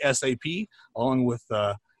ASAP, along with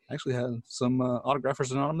actually had some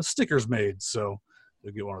Autographers Anonymous stickers made. So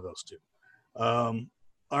you'll get one of those too.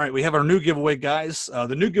 All right, we have our new giveaway, guys.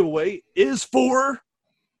 The new giveaway is for,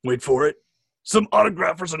 wait for it, some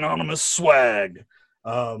Autographers Anonymous swag.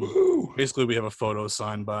 Basically, we have a photo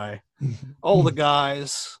signed by all the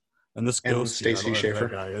guys, and this And ghost Stacey Schaefer.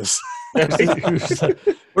 That guy is.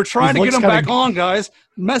 He's We're trying to get him back on, guys.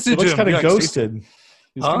 Message looks him. kind Be of like, ghosted.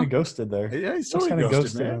 He's Huh? kind of ghosted there. Yeah, he's Looks totally kind of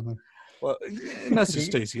ghosted, ghosted. man. on there. Well, message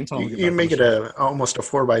Stacy and tell him to get You back make on it the show. almost a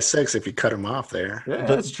 4x6 if you cut him off there. Yeah,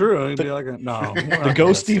 that's true. It'd be like no. The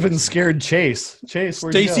ghost even scared Chase. Chase,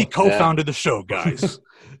 where'd you Stacy go? co-founded the show, guys.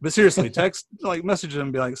 But seriously, message him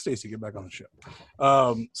and be like, Stacy, get back on the show.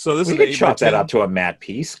 So this We is could an chop 8x10. that up to a matte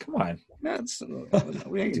piece. Come on. That's,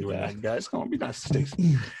 we ain't doing that, guys. Come on, be nice to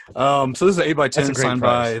Stacy. So this is an 8x10 That's a great signed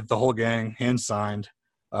prize. by the whole gang, hand signed.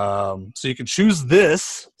 So you can choose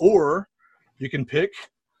this, or you can pick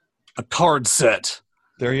a card set.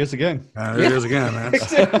 There he is again. There he is again, man.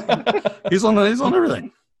 he's on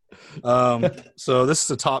everything. So this is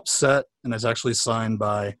a top set, and it's actually signed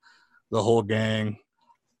by the whole gang.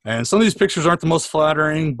 And some of these pictures aren't the most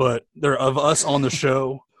flattering, but they're of us on the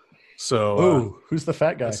show. So Oh, who's the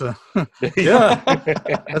fat guy?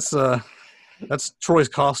 that's Troy's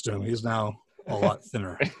costume. He's now a lot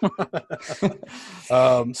thinner.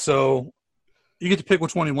 So you get to pick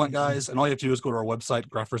which one you want, guys, and all you have to do is go to our website,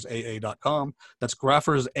 graphersaa.com. That's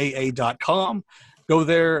graphersaa.com. Go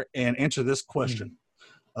there and answer this question.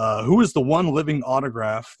 Who is the one living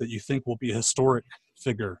autograph that you think will be a historic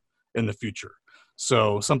figure in the future?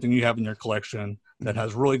 So something you have in your collection that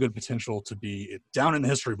has really good potential to be down in the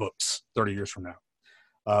history books 30 years from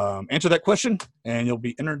now. Answer that question, and you'll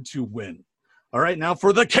be entered to win. All right, now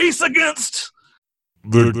for the case against.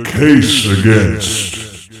 The case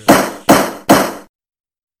against.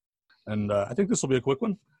 And I think this will be a quick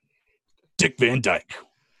one. Dick Van Dyke.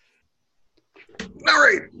 All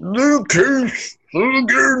right, the case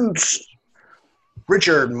against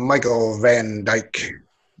Richard Michael Van Dyke,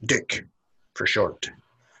 Dick for short.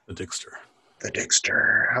 The Dickster. The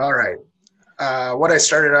Dickster. All right. What I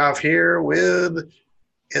started off here with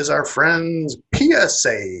is our friend's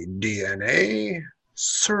PSA DNA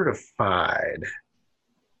certified,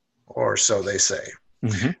 or so they say.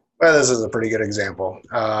 Mm-hmm. Well, this is a pretty good example.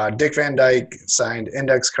 Dick Van Dyke signed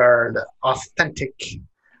index card, authentic.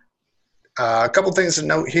 A couple things to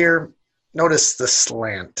note here. Notice the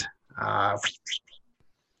slant.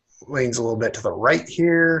 Leans a little bit to the right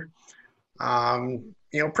here.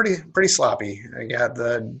 Pretty sloppy. I got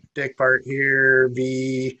the Dick part here,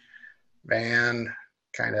 V, Van,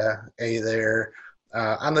 kind of A there.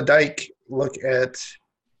 On the Dyke, look at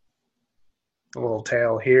the little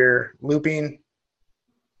tail here, looping.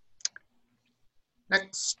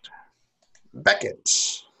 Next, Beckett.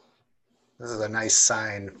 This is a nice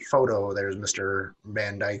signed photo. There's Mr.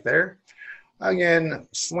 Van Dyke there. Again,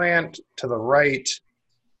 slant to the right,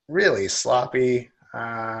 really sloppy.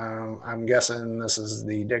 I'm guessing this is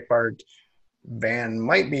the Dick part. Van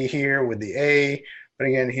might be here with the A, but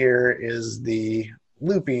again, here is the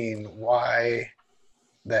looping Y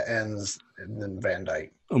that ends in Van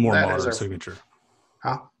Dyke. A more That modern is our- signature.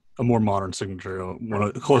 Huh? A more modern signature,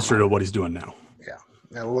 closer to what he's doing now.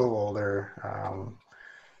 A little older.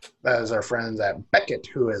 That is our friends at Beckett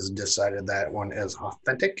who has decided that one is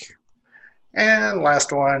authentic. And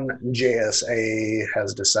last one, JSA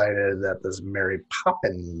has decided that this Mary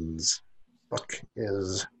Poppins book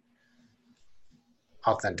is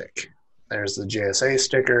authentic. There's the JSA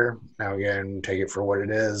sticker. Now again, take it for what it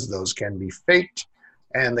is. Those can be faked,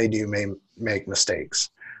 and they do make mistakes.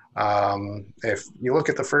 If you look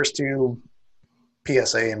at the first two,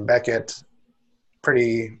 PSA and Beckett,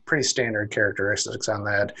 pretty standard characteristics on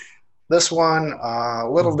that. This one, a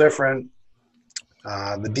little different.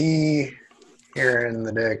 The D here in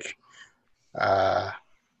the Dick. I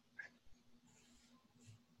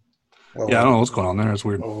don't know what's going on there. It's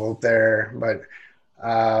weird. Little loop there, but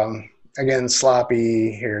again,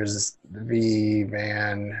 sloppy. Here's the V,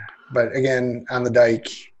 Van. But again, on the Dyke,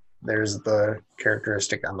 there's the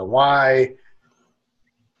characteristic on the Y.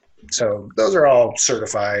 So those are all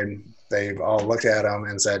certified. They've all looked at them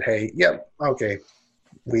and said, hey, yep, okay,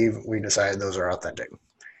 we decided those are authentic.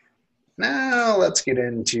 Now let's get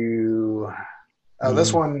into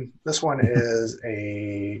this one. This one is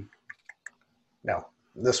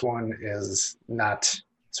this one is not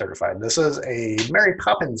certified. This is a Mary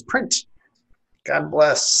Poppins print. God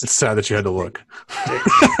bless. It's sad that you had to look.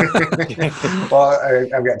 Well,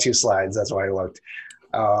 I've got two slides. That's why I looked.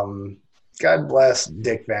 God bless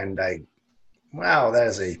Dick Van Dyke. Wow, that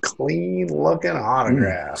is a clean-looking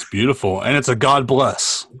autograph. It's beautiful, and it's a God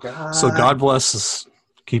bless. So God bless us.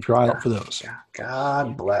 Keep your eye out for those.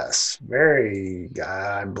 God bless. Very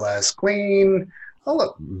God bless. Clean. Oh,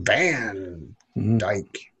 look, Van Mhm.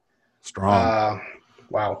 Dyke. Strong.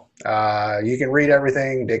 Wow. You can read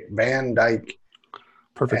everything, Dick Van Dyke.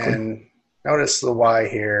 Perfectly. And notice the Y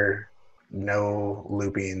here, no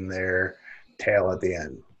looping their tail at the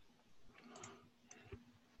end.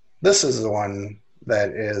 This is the one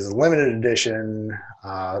that is limited edition,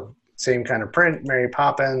 same kind of print, Mary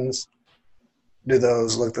Poppins. Do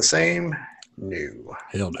those look the same? No.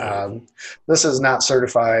 Hell no. This is not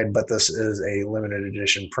certified, but this is a limited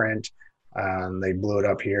edition print. They blew it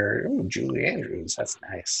up here. Ooh, Julie Andrews, that's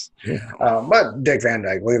nice. Yeah. But Dick Van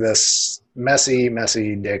Dyke, look at this messy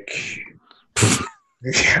Dick.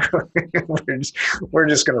 we're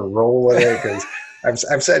just gonna roll with it because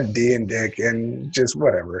I've said D and Dick and just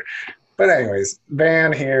whatever. But anyways,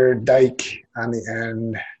 Van here, Dyke on the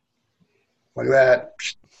end. Look at that.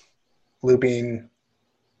 Looping,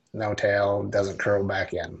 no tail, doesn't curl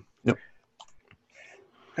back in. Yep.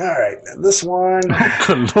 All right, this one. Oh,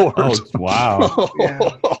 good lord. Oh, wow.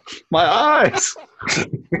 Yeah. My eyes.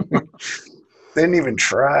 Didn't even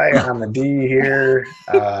try on the D here.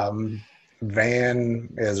 Van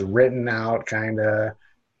is written out kind of,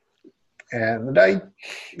 and the Dyke,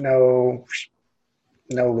 no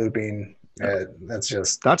looping.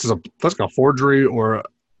 That's That's like a forgery or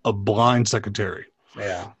a blind secretary.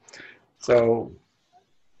 yeah. So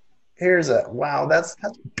here's wow. That's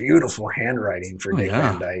beautiful handwriting for Dick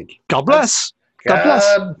yeah. Van Dyke. God bless. God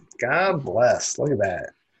bless. God bless. Look at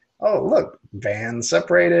that. Oh, look, Van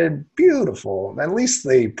separated. Beautiful. At least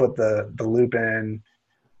they put the loop in.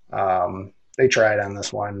 They tried on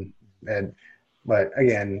this one, but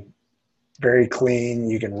again, very clean.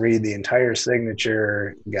 You can read the entire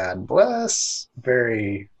signature. God bless.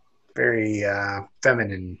 Very, very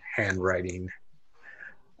feminine handwriting.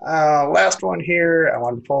 Last one here. I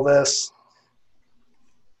wanted to pull this.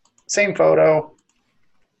 Same photo.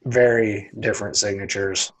 Very different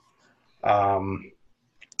signatures.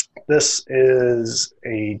 This is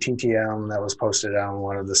a TTM that was posted on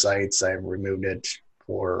one of the sites. I removed it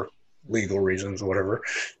for legal reasons, whatever.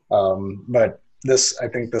 But I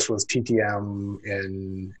think this was TTM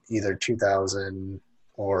in either 2000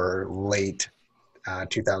 or late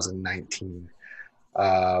 2019.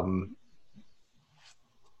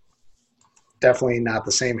 Definitely not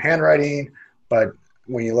the same handwriting, but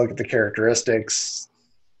when you look at the characteristics,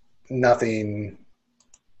 nothing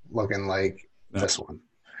looking like this one.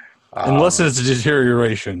 Unless it's a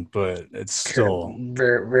deterioration, but it's still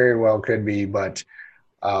very, very well could be. But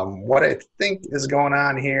what I think is going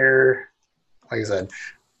on here, like I said,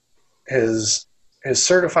 his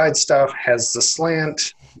certified stuff has the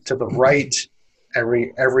slant to the right,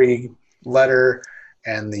 every letter,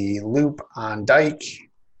 and the loop on Dyke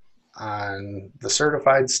on the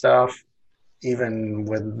certified stuff. Even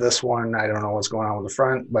with this one, I don't know what's going on with the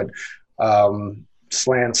front, but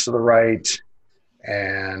slants to the right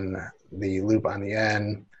and the loop on the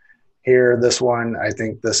end. Here, this one, I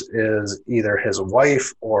think this is either his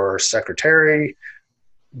wife or secretary.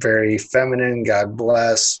 Very feminine, God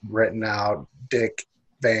bless, written out, Dick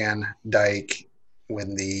Van Dyke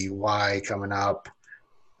with the Y coming up.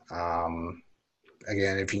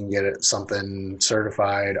 Again, if you can get something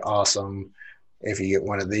certified, awesome. If you get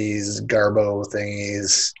one of these Garbo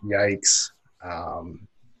thingies, yikes.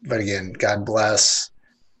 But again, God bless.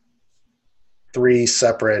 3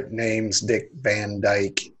 separate names, Dick Van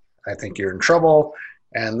Dyke. I think you're in trouble.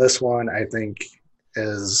 And this one, I think,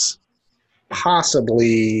 is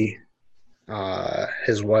possibly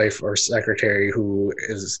his wife or secretary who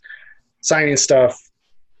is signing stuff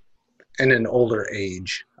in an older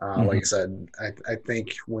age. Like I said, I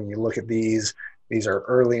think when you look at these are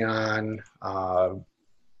early on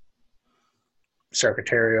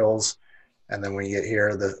secretarials. And then when you get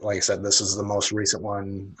here, like I said, this is the most recent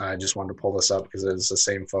one. I just wanted to pull this up because it's the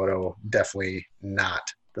same photo. Definitely not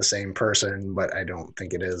the same person, but I don't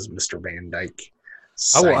think it is Mr. Van Dyke.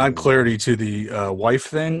 I will add clarity to the wife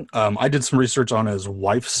thing. I did some research on his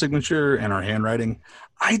wife's signature and her handwriting.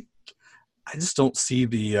 I just don't see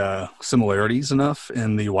the similarities enough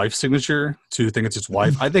in the wife's signature to think it's his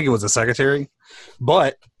wife. I think it was a secretary.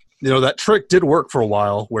 But, that trick did work for a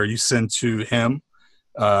while where you send to him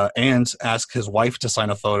and ask his wife to sign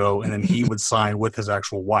a photo, and then he would sign with his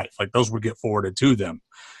actual wife. Like, those would get forwarded to them.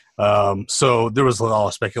 So there was a lot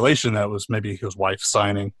of speculation that it was maybe his wife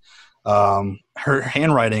signing. Her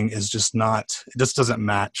handwriting is just not, it just doesn't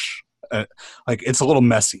match. Like, it's a little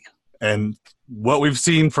messy. And what we've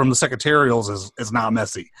seen from the secretarials is not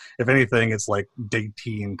messy. If anything, it's like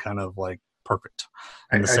dating, kind of like perfect.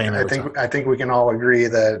 And the same. I think we can all agree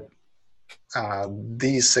that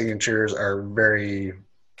these signatures are very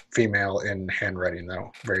female in handwriting,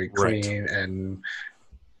 though. Very Right.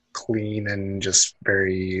 clean and just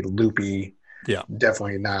very loopy. Yeah.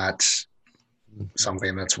 Definitely not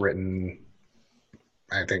something that's written,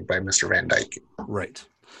 I think, by Mr. Van Dyke. Right.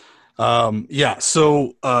 Yeah.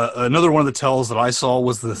 So another one of the tells that I saw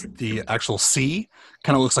was the actual C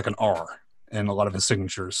kind of looks like an R in a lot of his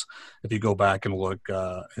signatures. If you go back and look,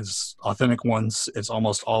 his authentic ones, it's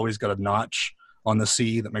almost always got a notch on the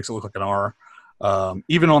C that makes it look like an R.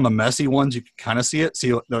 Even on the messy ones, you can kind of see it.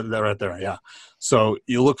 See that right there. Yeah. So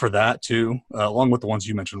you look for that too, along with the ones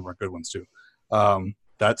you mentioned were good ones too.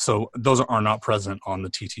 So those are not present on the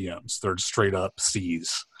TTMs. They're straight up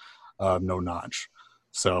C's, no notch.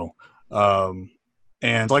 So,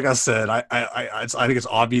 and like I said, I think it's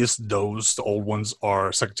obvious the old ones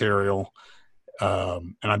are secretarial.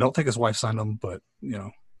 And I don't think his wife signed them, but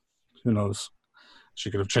who knows? She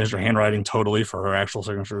could have changed her handwriting totally for her actual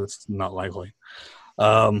signature. It's not likely.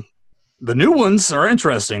 The new ones are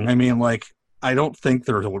interesting. I mean, I don't think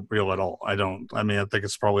they're real at all. I think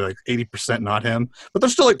it's probably like 80% not him, but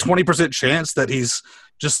there's still like 20% chance that he's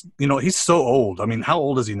just, he's so old. I mean, how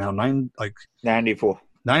old is he now? 94.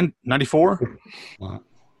 94? Wow.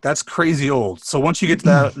 That's crazy old. So once you get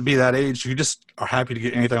to be that age, you just are happy to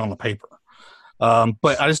get anything on the paper.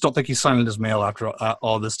 But I just don't think he's signing his mail after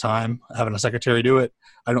all this time, having a secretary do it.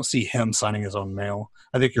 I don't see him signing his own mail.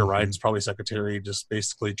 I think you're right. It's probably secretary just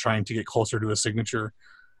basically trying to get closer to a signature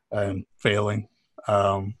and failing.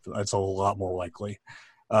 That's a lot more likely.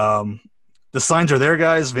 The signs are there,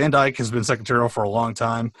 guys. Van Dyke has been secretarial for a long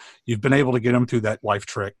time. You've been able to get him through that wife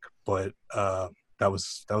trick, but that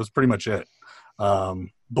was pretty much it.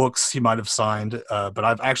 Books he might have signed, but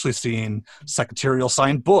I've actually seen secretarial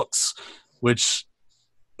signed books, which,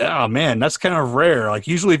 oh man, that's kind of rare. Like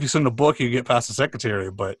usually if you send a book, you get past the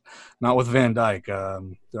secretary, but not with Van Dyke.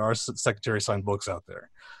 There are secretary signed books out there.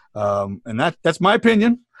 And that's my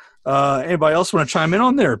opinion. Anybody else want to chime in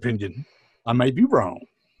on their opinion? I may be wrong.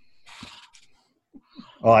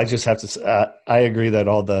 Well, I just have to. I agree that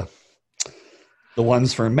all the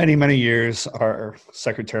ones for many, many years are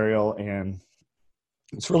secretarial, and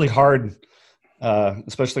it's really hard,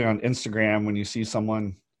 especially on Instagram, when you see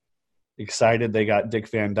someone excited they got Dick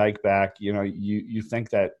Van Dyke back. You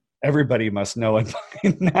think that everybody must know it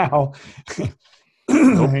by now.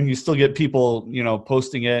 And you still get people,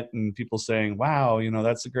 posting it and people saying, "Wow,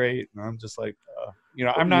 that's great." And I'm just like,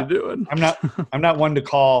 I'm not one to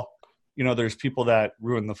call. There's people that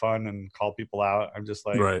ruin the fun and call people out. I'm just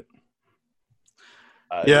like, right.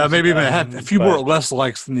 Maybe I had a few more less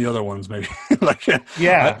likes than the other ones. Maybe.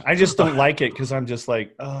 I just don't like it because I'm just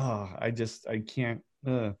like, I can't.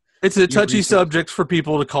 It's a touchy subject for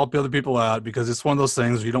people to call other people out because it's one of those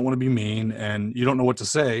things where you don't want to be mean and you don't know what to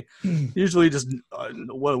say. Usually just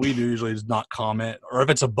what we do usually is not comment, or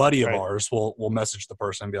if it's a buddy of ours, we'll message the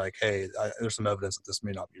person and be like, hey, there's some evidence that this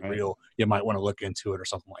may not be real. You might want to look into it or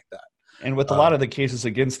something like that. And with a lot of the cases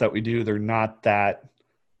against that we do, they're not that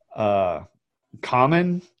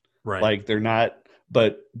common. Right. Like they're not,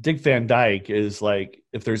 but Dick Van Dyke is like,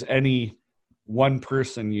 if there's any one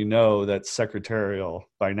person that's secretarial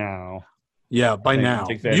by now. Yeah, by now.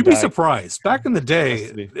 You'd be surprised. Back in the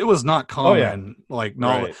day, it was not common. Like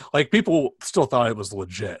people still thought it was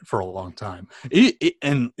legit for a long time.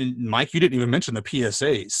 And Mike, you didn't even mention the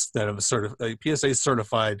PSAs that have PSA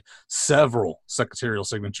certified several secretarial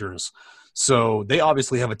signatures. So they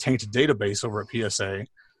obviously have a tainted database over at PSA.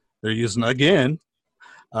 They're using again.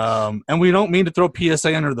 And we don't mean to throw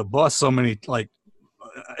PSA under the bus so many,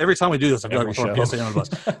 every time we do this, I feel like we're throwing PSA under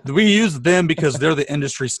the bus. We use them because they're the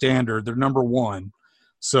industry standard. They're number one.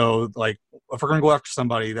 So, if we're going to go after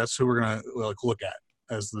somebody, that's who we're going to look at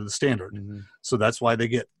as the standard. Mm-hmm. So that's why they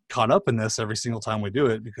get caught up in this every single time we do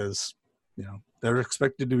it because, they're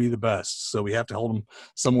expected to be the best. So we have to hold them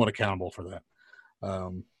somewhat accountable for that.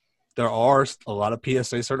 There are a lot of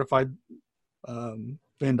PSA certified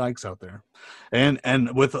Van Dykes out there. And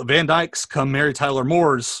with Van Dykes come Mary Tyler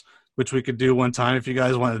Moore's, which we could do one time if you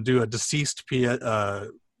guys want to do a deceased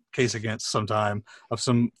case against sometime of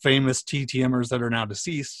some famous TTMers that are now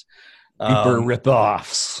deceased.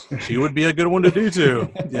 Rip-offs. She would be a good one to do too.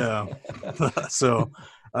 Yeah. So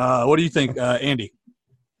what do you think, Andy?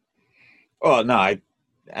 Oh, no,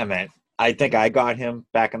 I think I got him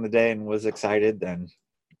back in the day and was excited and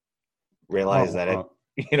realized that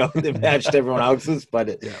it matched everyone else's, but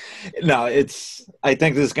I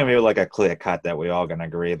think this is going to be like a clear cut that we're all going to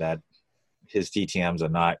agree that his TTMs are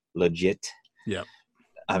not legit. Yeah.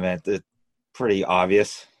 It's pretty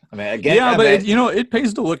obvious. Again. Yeah, but it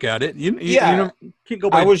pays to look at it. You can't go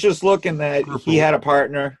by. I was just looking that he had a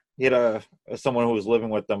partner. He had someone who was living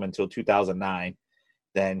with them until 2009.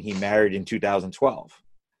 then he married in 2012.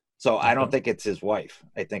 So I don't think it's his wife.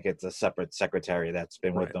 I think it's a separate secretary that's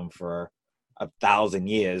been with him for 1,000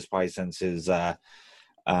 years, probably since his the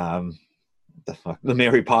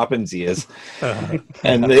Mary Poppins years,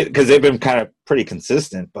 and because they've been kind of pretty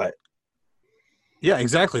consistent. But yeah,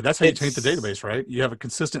 exactly. That's how you take the database, right? You have a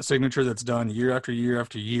consistent signature that's done year after year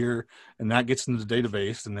after year, and that gets into the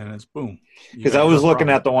database, and then it's boom. Because I was looking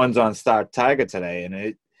at the ones on Star Tiger today, and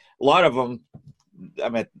a lot of them, I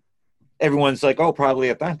mean, everyone's like, "Oh, probably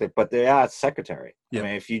authentic," but they are secretary. I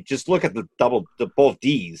mean, if you just look at the both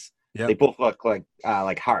D's, they both look like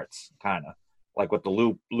hearts, kind of like with the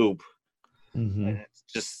loop. Mm-hmm. And it's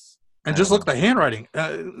just look at the handwriting.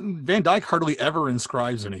 Van Dyke hardly ever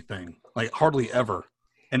inscribes anything, like hardly ever,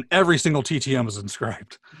 and every single TTM is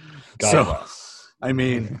inscribed. I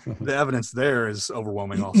mean, the evidence there is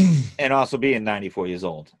overwhelming. Also, and also being 94 years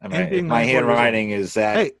old. I mean, if my handwriting is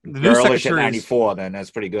that the girlish at 94, then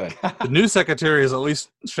that's pretty good. The new secretary is at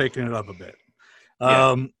least shaking it up a bit.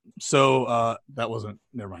 So that wasn't.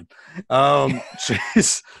 Never mind.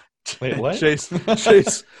 Chase. Wait, what? Chase.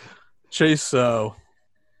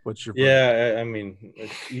 What's your? Yeah, I mean,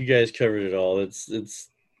 you guys covered it all. It's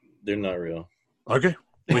they're not real. Okay,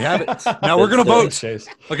 we have it. Now we're gonna vote. Chase.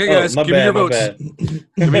 Okay, guys, give me your votes.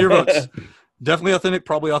 Give me your votes. Definitely authentic,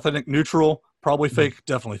 probably authentic, neutral, probably fake,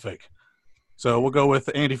 definitely fake. So we'll go with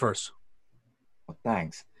Andy first.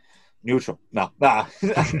 Thanks. Neutral. No.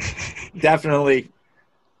 Definitely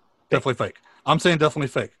fake. I'm saying definitely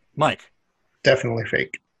fake. Mike. Definitely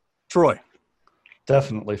fake. Troy.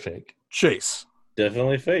 Definitely fake. Chase.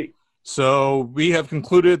 Definitely fake. So we have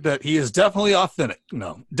concluded that he is definitely authentic.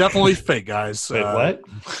 No, definitely fake, guys. Wait, what?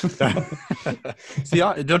 See,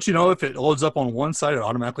 don't you know if it loads up on one side, it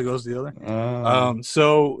automatically goes to the other?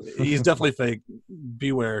 So he's definitely fake.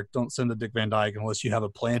 Beware. Don't send to Dick Van Dyke unless you have a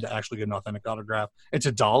plan to actually get an authentic autograph. It's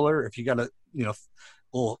 $1. If you got a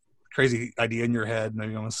little crazy idea in your head,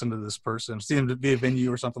 maybe I'm going to send to this person, see him to be a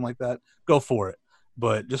venue or something like that, go for it.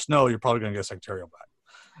 But just know you're probably going to get a secretarial back.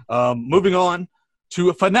 Moving on to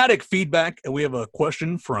a fanatic feedback, and we have a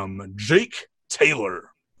question from Jake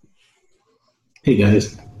Taylor. Hey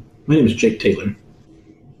guys, my name is Jake Taylor.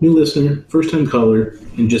 New listener, first-time caller,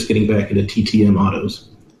 and just getting back into TTM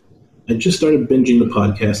autos. I just started binging the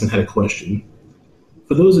podcast and had a question.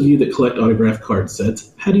 For those of you that collect autographed card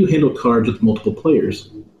sets, how do you handle cards with multiple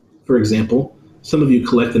players? For example, some of you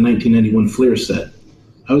collect the 1991 Fleer set.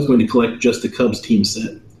 I was going to collect just the Cubs team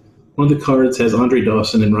set. One of the cards has Andre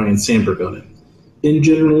Dawson and Ryan Sandberg on it. In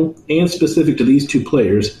general, and specific to these two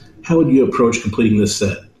players, how would you approach completing this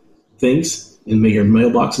set? Thanks, and may your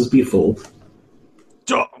mailboxes be full.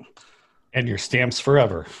 And your stamps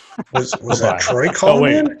forever. Was that Troy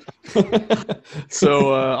calling in?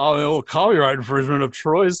 So, a little copyright infringement of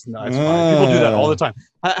Troy's. No, it's fine. People do that all the time.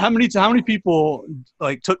 How many people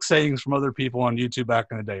took sayings from other people on YouTube back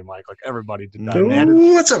in the day, Mike? Like everybody did that.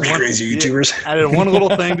 What's up, crazy YouTubers? Added one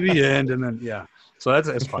little thing to the end, and then So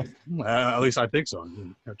that's fine. At least I think so. I'm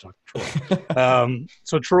going to talk to Troy.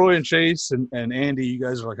 So Troy and Chase and Andy, you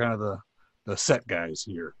guys are kind of the set guys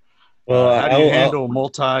here. Well, how do you handle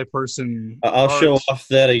multi-person? I'll cards? show off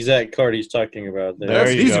that exact card he's talking about there. There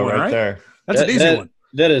That's you an easy go, one, right? there. That's an easy one.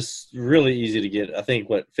 That is really easy to get. I think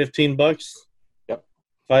 $15. Yep.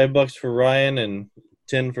 $5 for Ryan and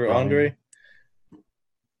 10 for Andre.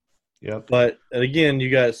 Yep. But again, you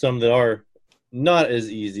got some that are not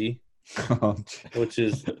as easy, which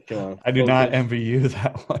is come on. I do not envy you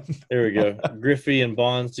that one. There we go. Griffey and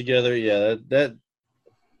Bonds together. Yeah, that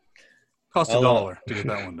Cost $1 to get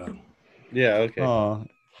that one done. Yeah. Okay.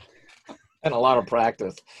 And a lot of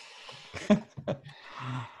practice.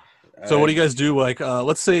 So what do you guys do?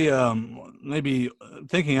 Let's say maybe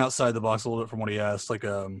thinking outside the box a little bit from what he asked.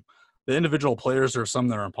 The individual players, there are some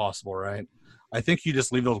that are impossible, right? I think you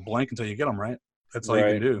just leave those blank until you get them, right? That's all you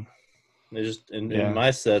can do. They just in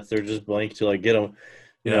my sets, they're just blank till I get them.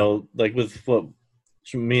 You know, like with what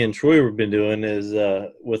me and Troy have been doing is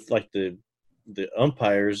with the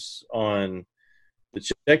umpires on the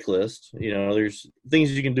checklist. You know, there's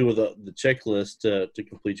things you can do with the checklist to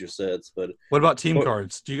complete your sets. But what about team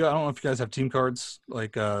cards? I don't know if you guys have team cards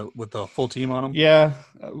with the full team on them. Yeah,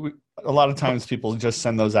 a lot of times people just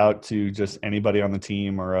send those out to just anybody on the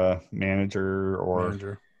team or a manager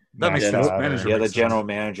or that makes sense. Manager, the general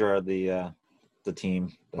manager of the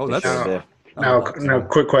team. That's now.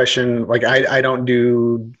 Quick question. I don't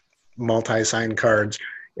do multi-sign cards.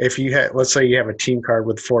 If you had, let's say you have a team card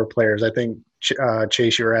with 4 players, I think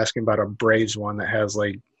Chase, you were asking about a Braves one that has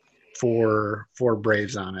four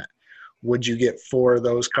Braves on it. Would you get 4 of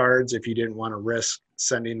those cards if you didn't want to risk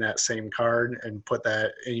sending that same card and put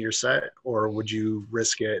that in your set, or would you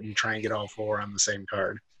risk it and try and get all 4 on the same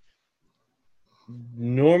card?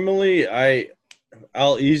 Normally,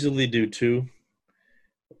 I'll easily do 2.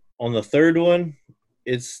 On the third one,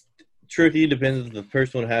 it's tricky. Depends if the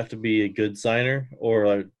person would have to be a good signer or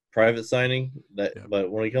a private signing.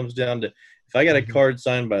 But when it comes down to, if I got a card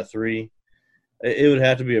signed by 3, it would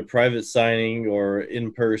have to be a private signing or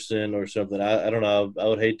in person or something. I don't know. I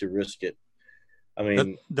would hate to risk it. I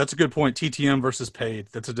mean, that's a good point. TTM versus paid.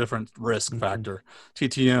 That's a different risk factor.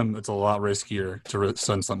 TTM, it's a lot riskier to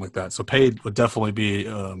send something like that. So paid would definitely be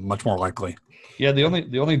much more likely. Yeah, the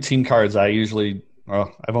only team cards I usually,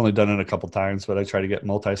 well, I've only done it a couple times, but I try to get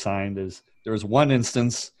multi-signed. Is there was one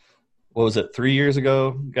instance, what was it, 3 years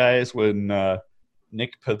ago, guys, when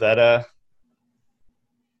Nick Pivetta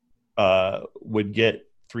would get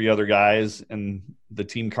 3 other guys and the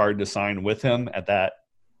team card to sign with him at that.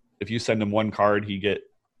 If you send him one card, he get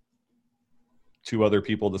 2 other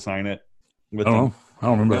people to sign it with him. I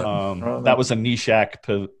don't remember that was a Nishak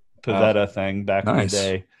Pivetta thing back in the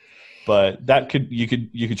day. But that you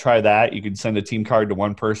could try that. You could send a team card to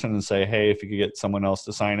one person and say, hey, if you could get someone else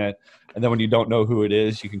to sign it. And then when you don't know who it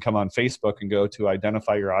is, you can come on Facebook and go to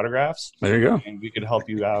identify your autographs. There you go. And we could help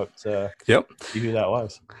you out yep. see who that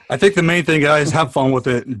was. I think the main thing, guys, have fun with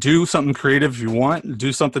it. Do something creative if you want.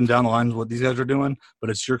 Do something down the line with what these guys are doing. But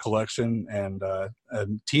it's your collection, and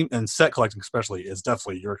team and set collecting especially is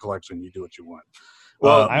definitely your collection. You do what you want.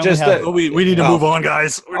 Well, we need to move on,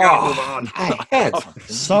 guys. We gotta move on. I had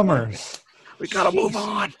Summers. We gotta move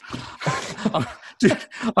on. Dude,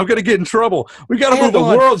 I'm gonna get in trouble. We gotta move the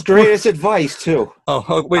on. world's greatest advice too.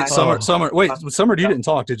 Oh wait, Summer. Wait, Summer, you didn't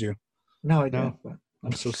talk, did you? No, I didn't.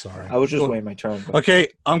 I'm so sorry. I was just waiting my turn. But... Okay,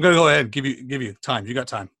 I'm gonna go ahead and give you time. You got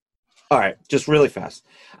time. All right, just really fast.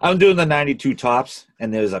 I'm doing the 92 tops,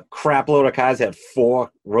 and there's a crap load of cards that have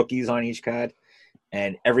 4 rookies on each card.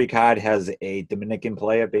 And every card has a Dominican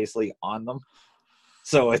player basically on them.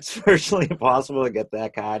 So it's virtually impossible to get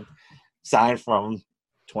that card signed from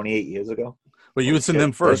 28 years ago. But you would send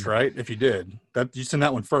them first, right? If you did. You send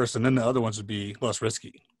that one first, and then the other ones would be less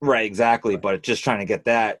risky. Right, exactly. But just trying to get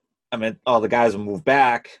that. I mean, all the guys will move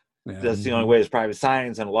back. Yeah. That's the only way is private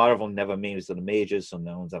signings, and a lot of them never made it to the majors, so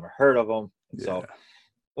no one's ever heard of them. Yeah. So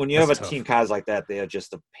when you have a team cards like that, they are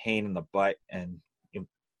just a pain in the butt.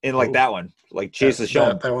 And like that one, like Chase has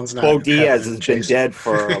shown, that one's not Bo Diaz has been dead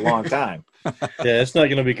for a long time. Yeah, it's not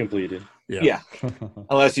going to be completed. Yeah.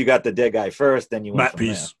 Unless you got the dead guy first, then you went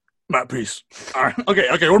Matt Peace. All right.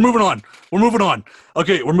 Okay, we're moving on.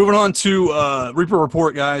 Okay, we're moving on to Reaper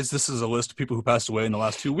Report, guys. This is a list of people who passed away in the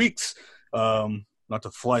last 2 weeks. Not to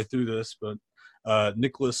fly through this, but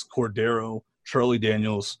Nicholas Cordero, Charlie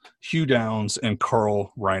Daniels, Hugh Downs, and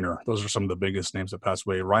Carl Reiner. Those are some of the biggest names that passed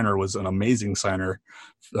away. Reiner was an amazing signer,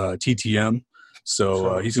 TTM,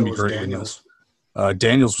 so he's going to be great in this.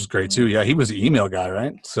 Daniels was great too. Yeah, he was the email guy,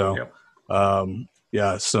 right? So, some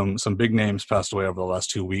big names passed away over the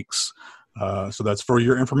last 2 weeks. So that's for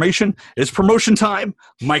your information. It's promotion time,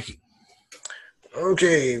 Mikey.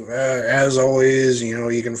 Okay, as always,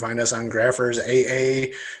 you can find us on Graphers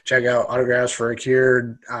AA. Check out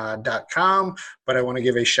autographsforacure.com. But I want to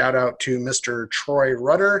give a shout out to Mr. Troy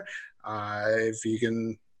Rudder. If you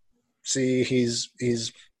can see, he's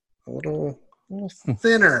a little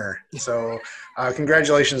thinner. So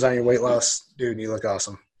congratulations on your weight loss, dude. You look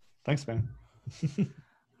awesome. Thanks, man.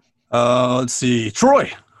 Let's see,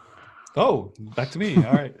 Troy. Oh, back to me.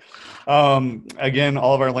 All right. Again,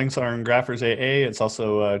 all of our links are in Graphers AA. It's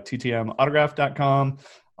also ttmautograph.com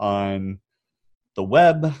on the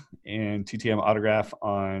web and TTM Autograph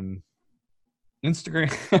on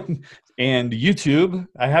Instagram and YouTube.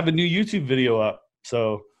 I have a new YouTube video up,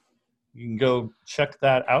 so you can go check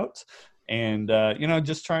that out. And,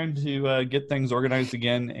 just trying to get things organized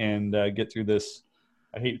again and get through this.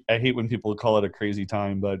 I hate when people call it a crazy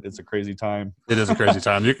time, but it's a crazy time. It is a crazy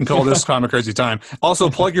time. You can call this time a crazy time. Also,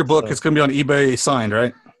 plug your book. It's going to be on eBay signed,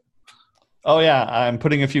 right? Oh, yeah. I'm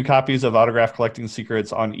putting a few copies of Autograph Collecting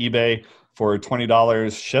Secrets on eBay for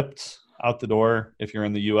 $20 shipped out the door if you're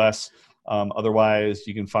in the U.S. Otherwise,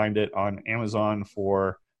 you can find it on Amazon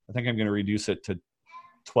for, I think I'm going to reduce it to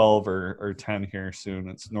 12 or 10 here soon.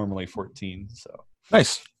 It's normally 14. So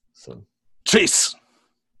nice. So Chase.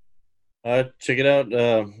 Check it out,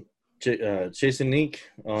 Chase and Nick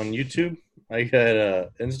on YouTube. I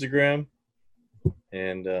got Instagram,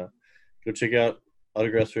 and go check out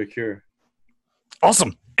Autographs for a Cure.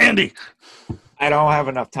 Awesome, Andy. I don't have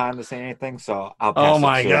enough time to say anything, so I'll pass. Oh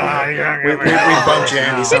my God! We bumped you,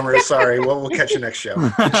 Andy Summers. Sorry, we'll catch you next show.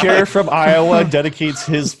 The chair from Iowa dedicates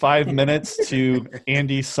his 5 minutes to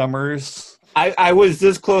Andy Summers. I was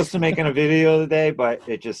this close to making a video today, but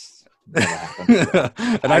it just never happened.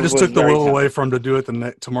 And I just was took the very will tempted. away from to do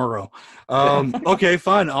it tomorrow. Okay,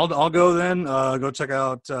 fine. I'll go then. Go check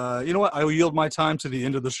out. You know what? I will yield my time to the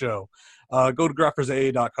end of the show. Go to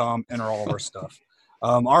graftersAA.com, enter all of our stuff.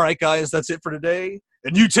 All right, guys, that's it for today.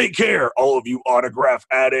 And you take care, all of you autograph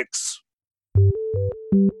addicts.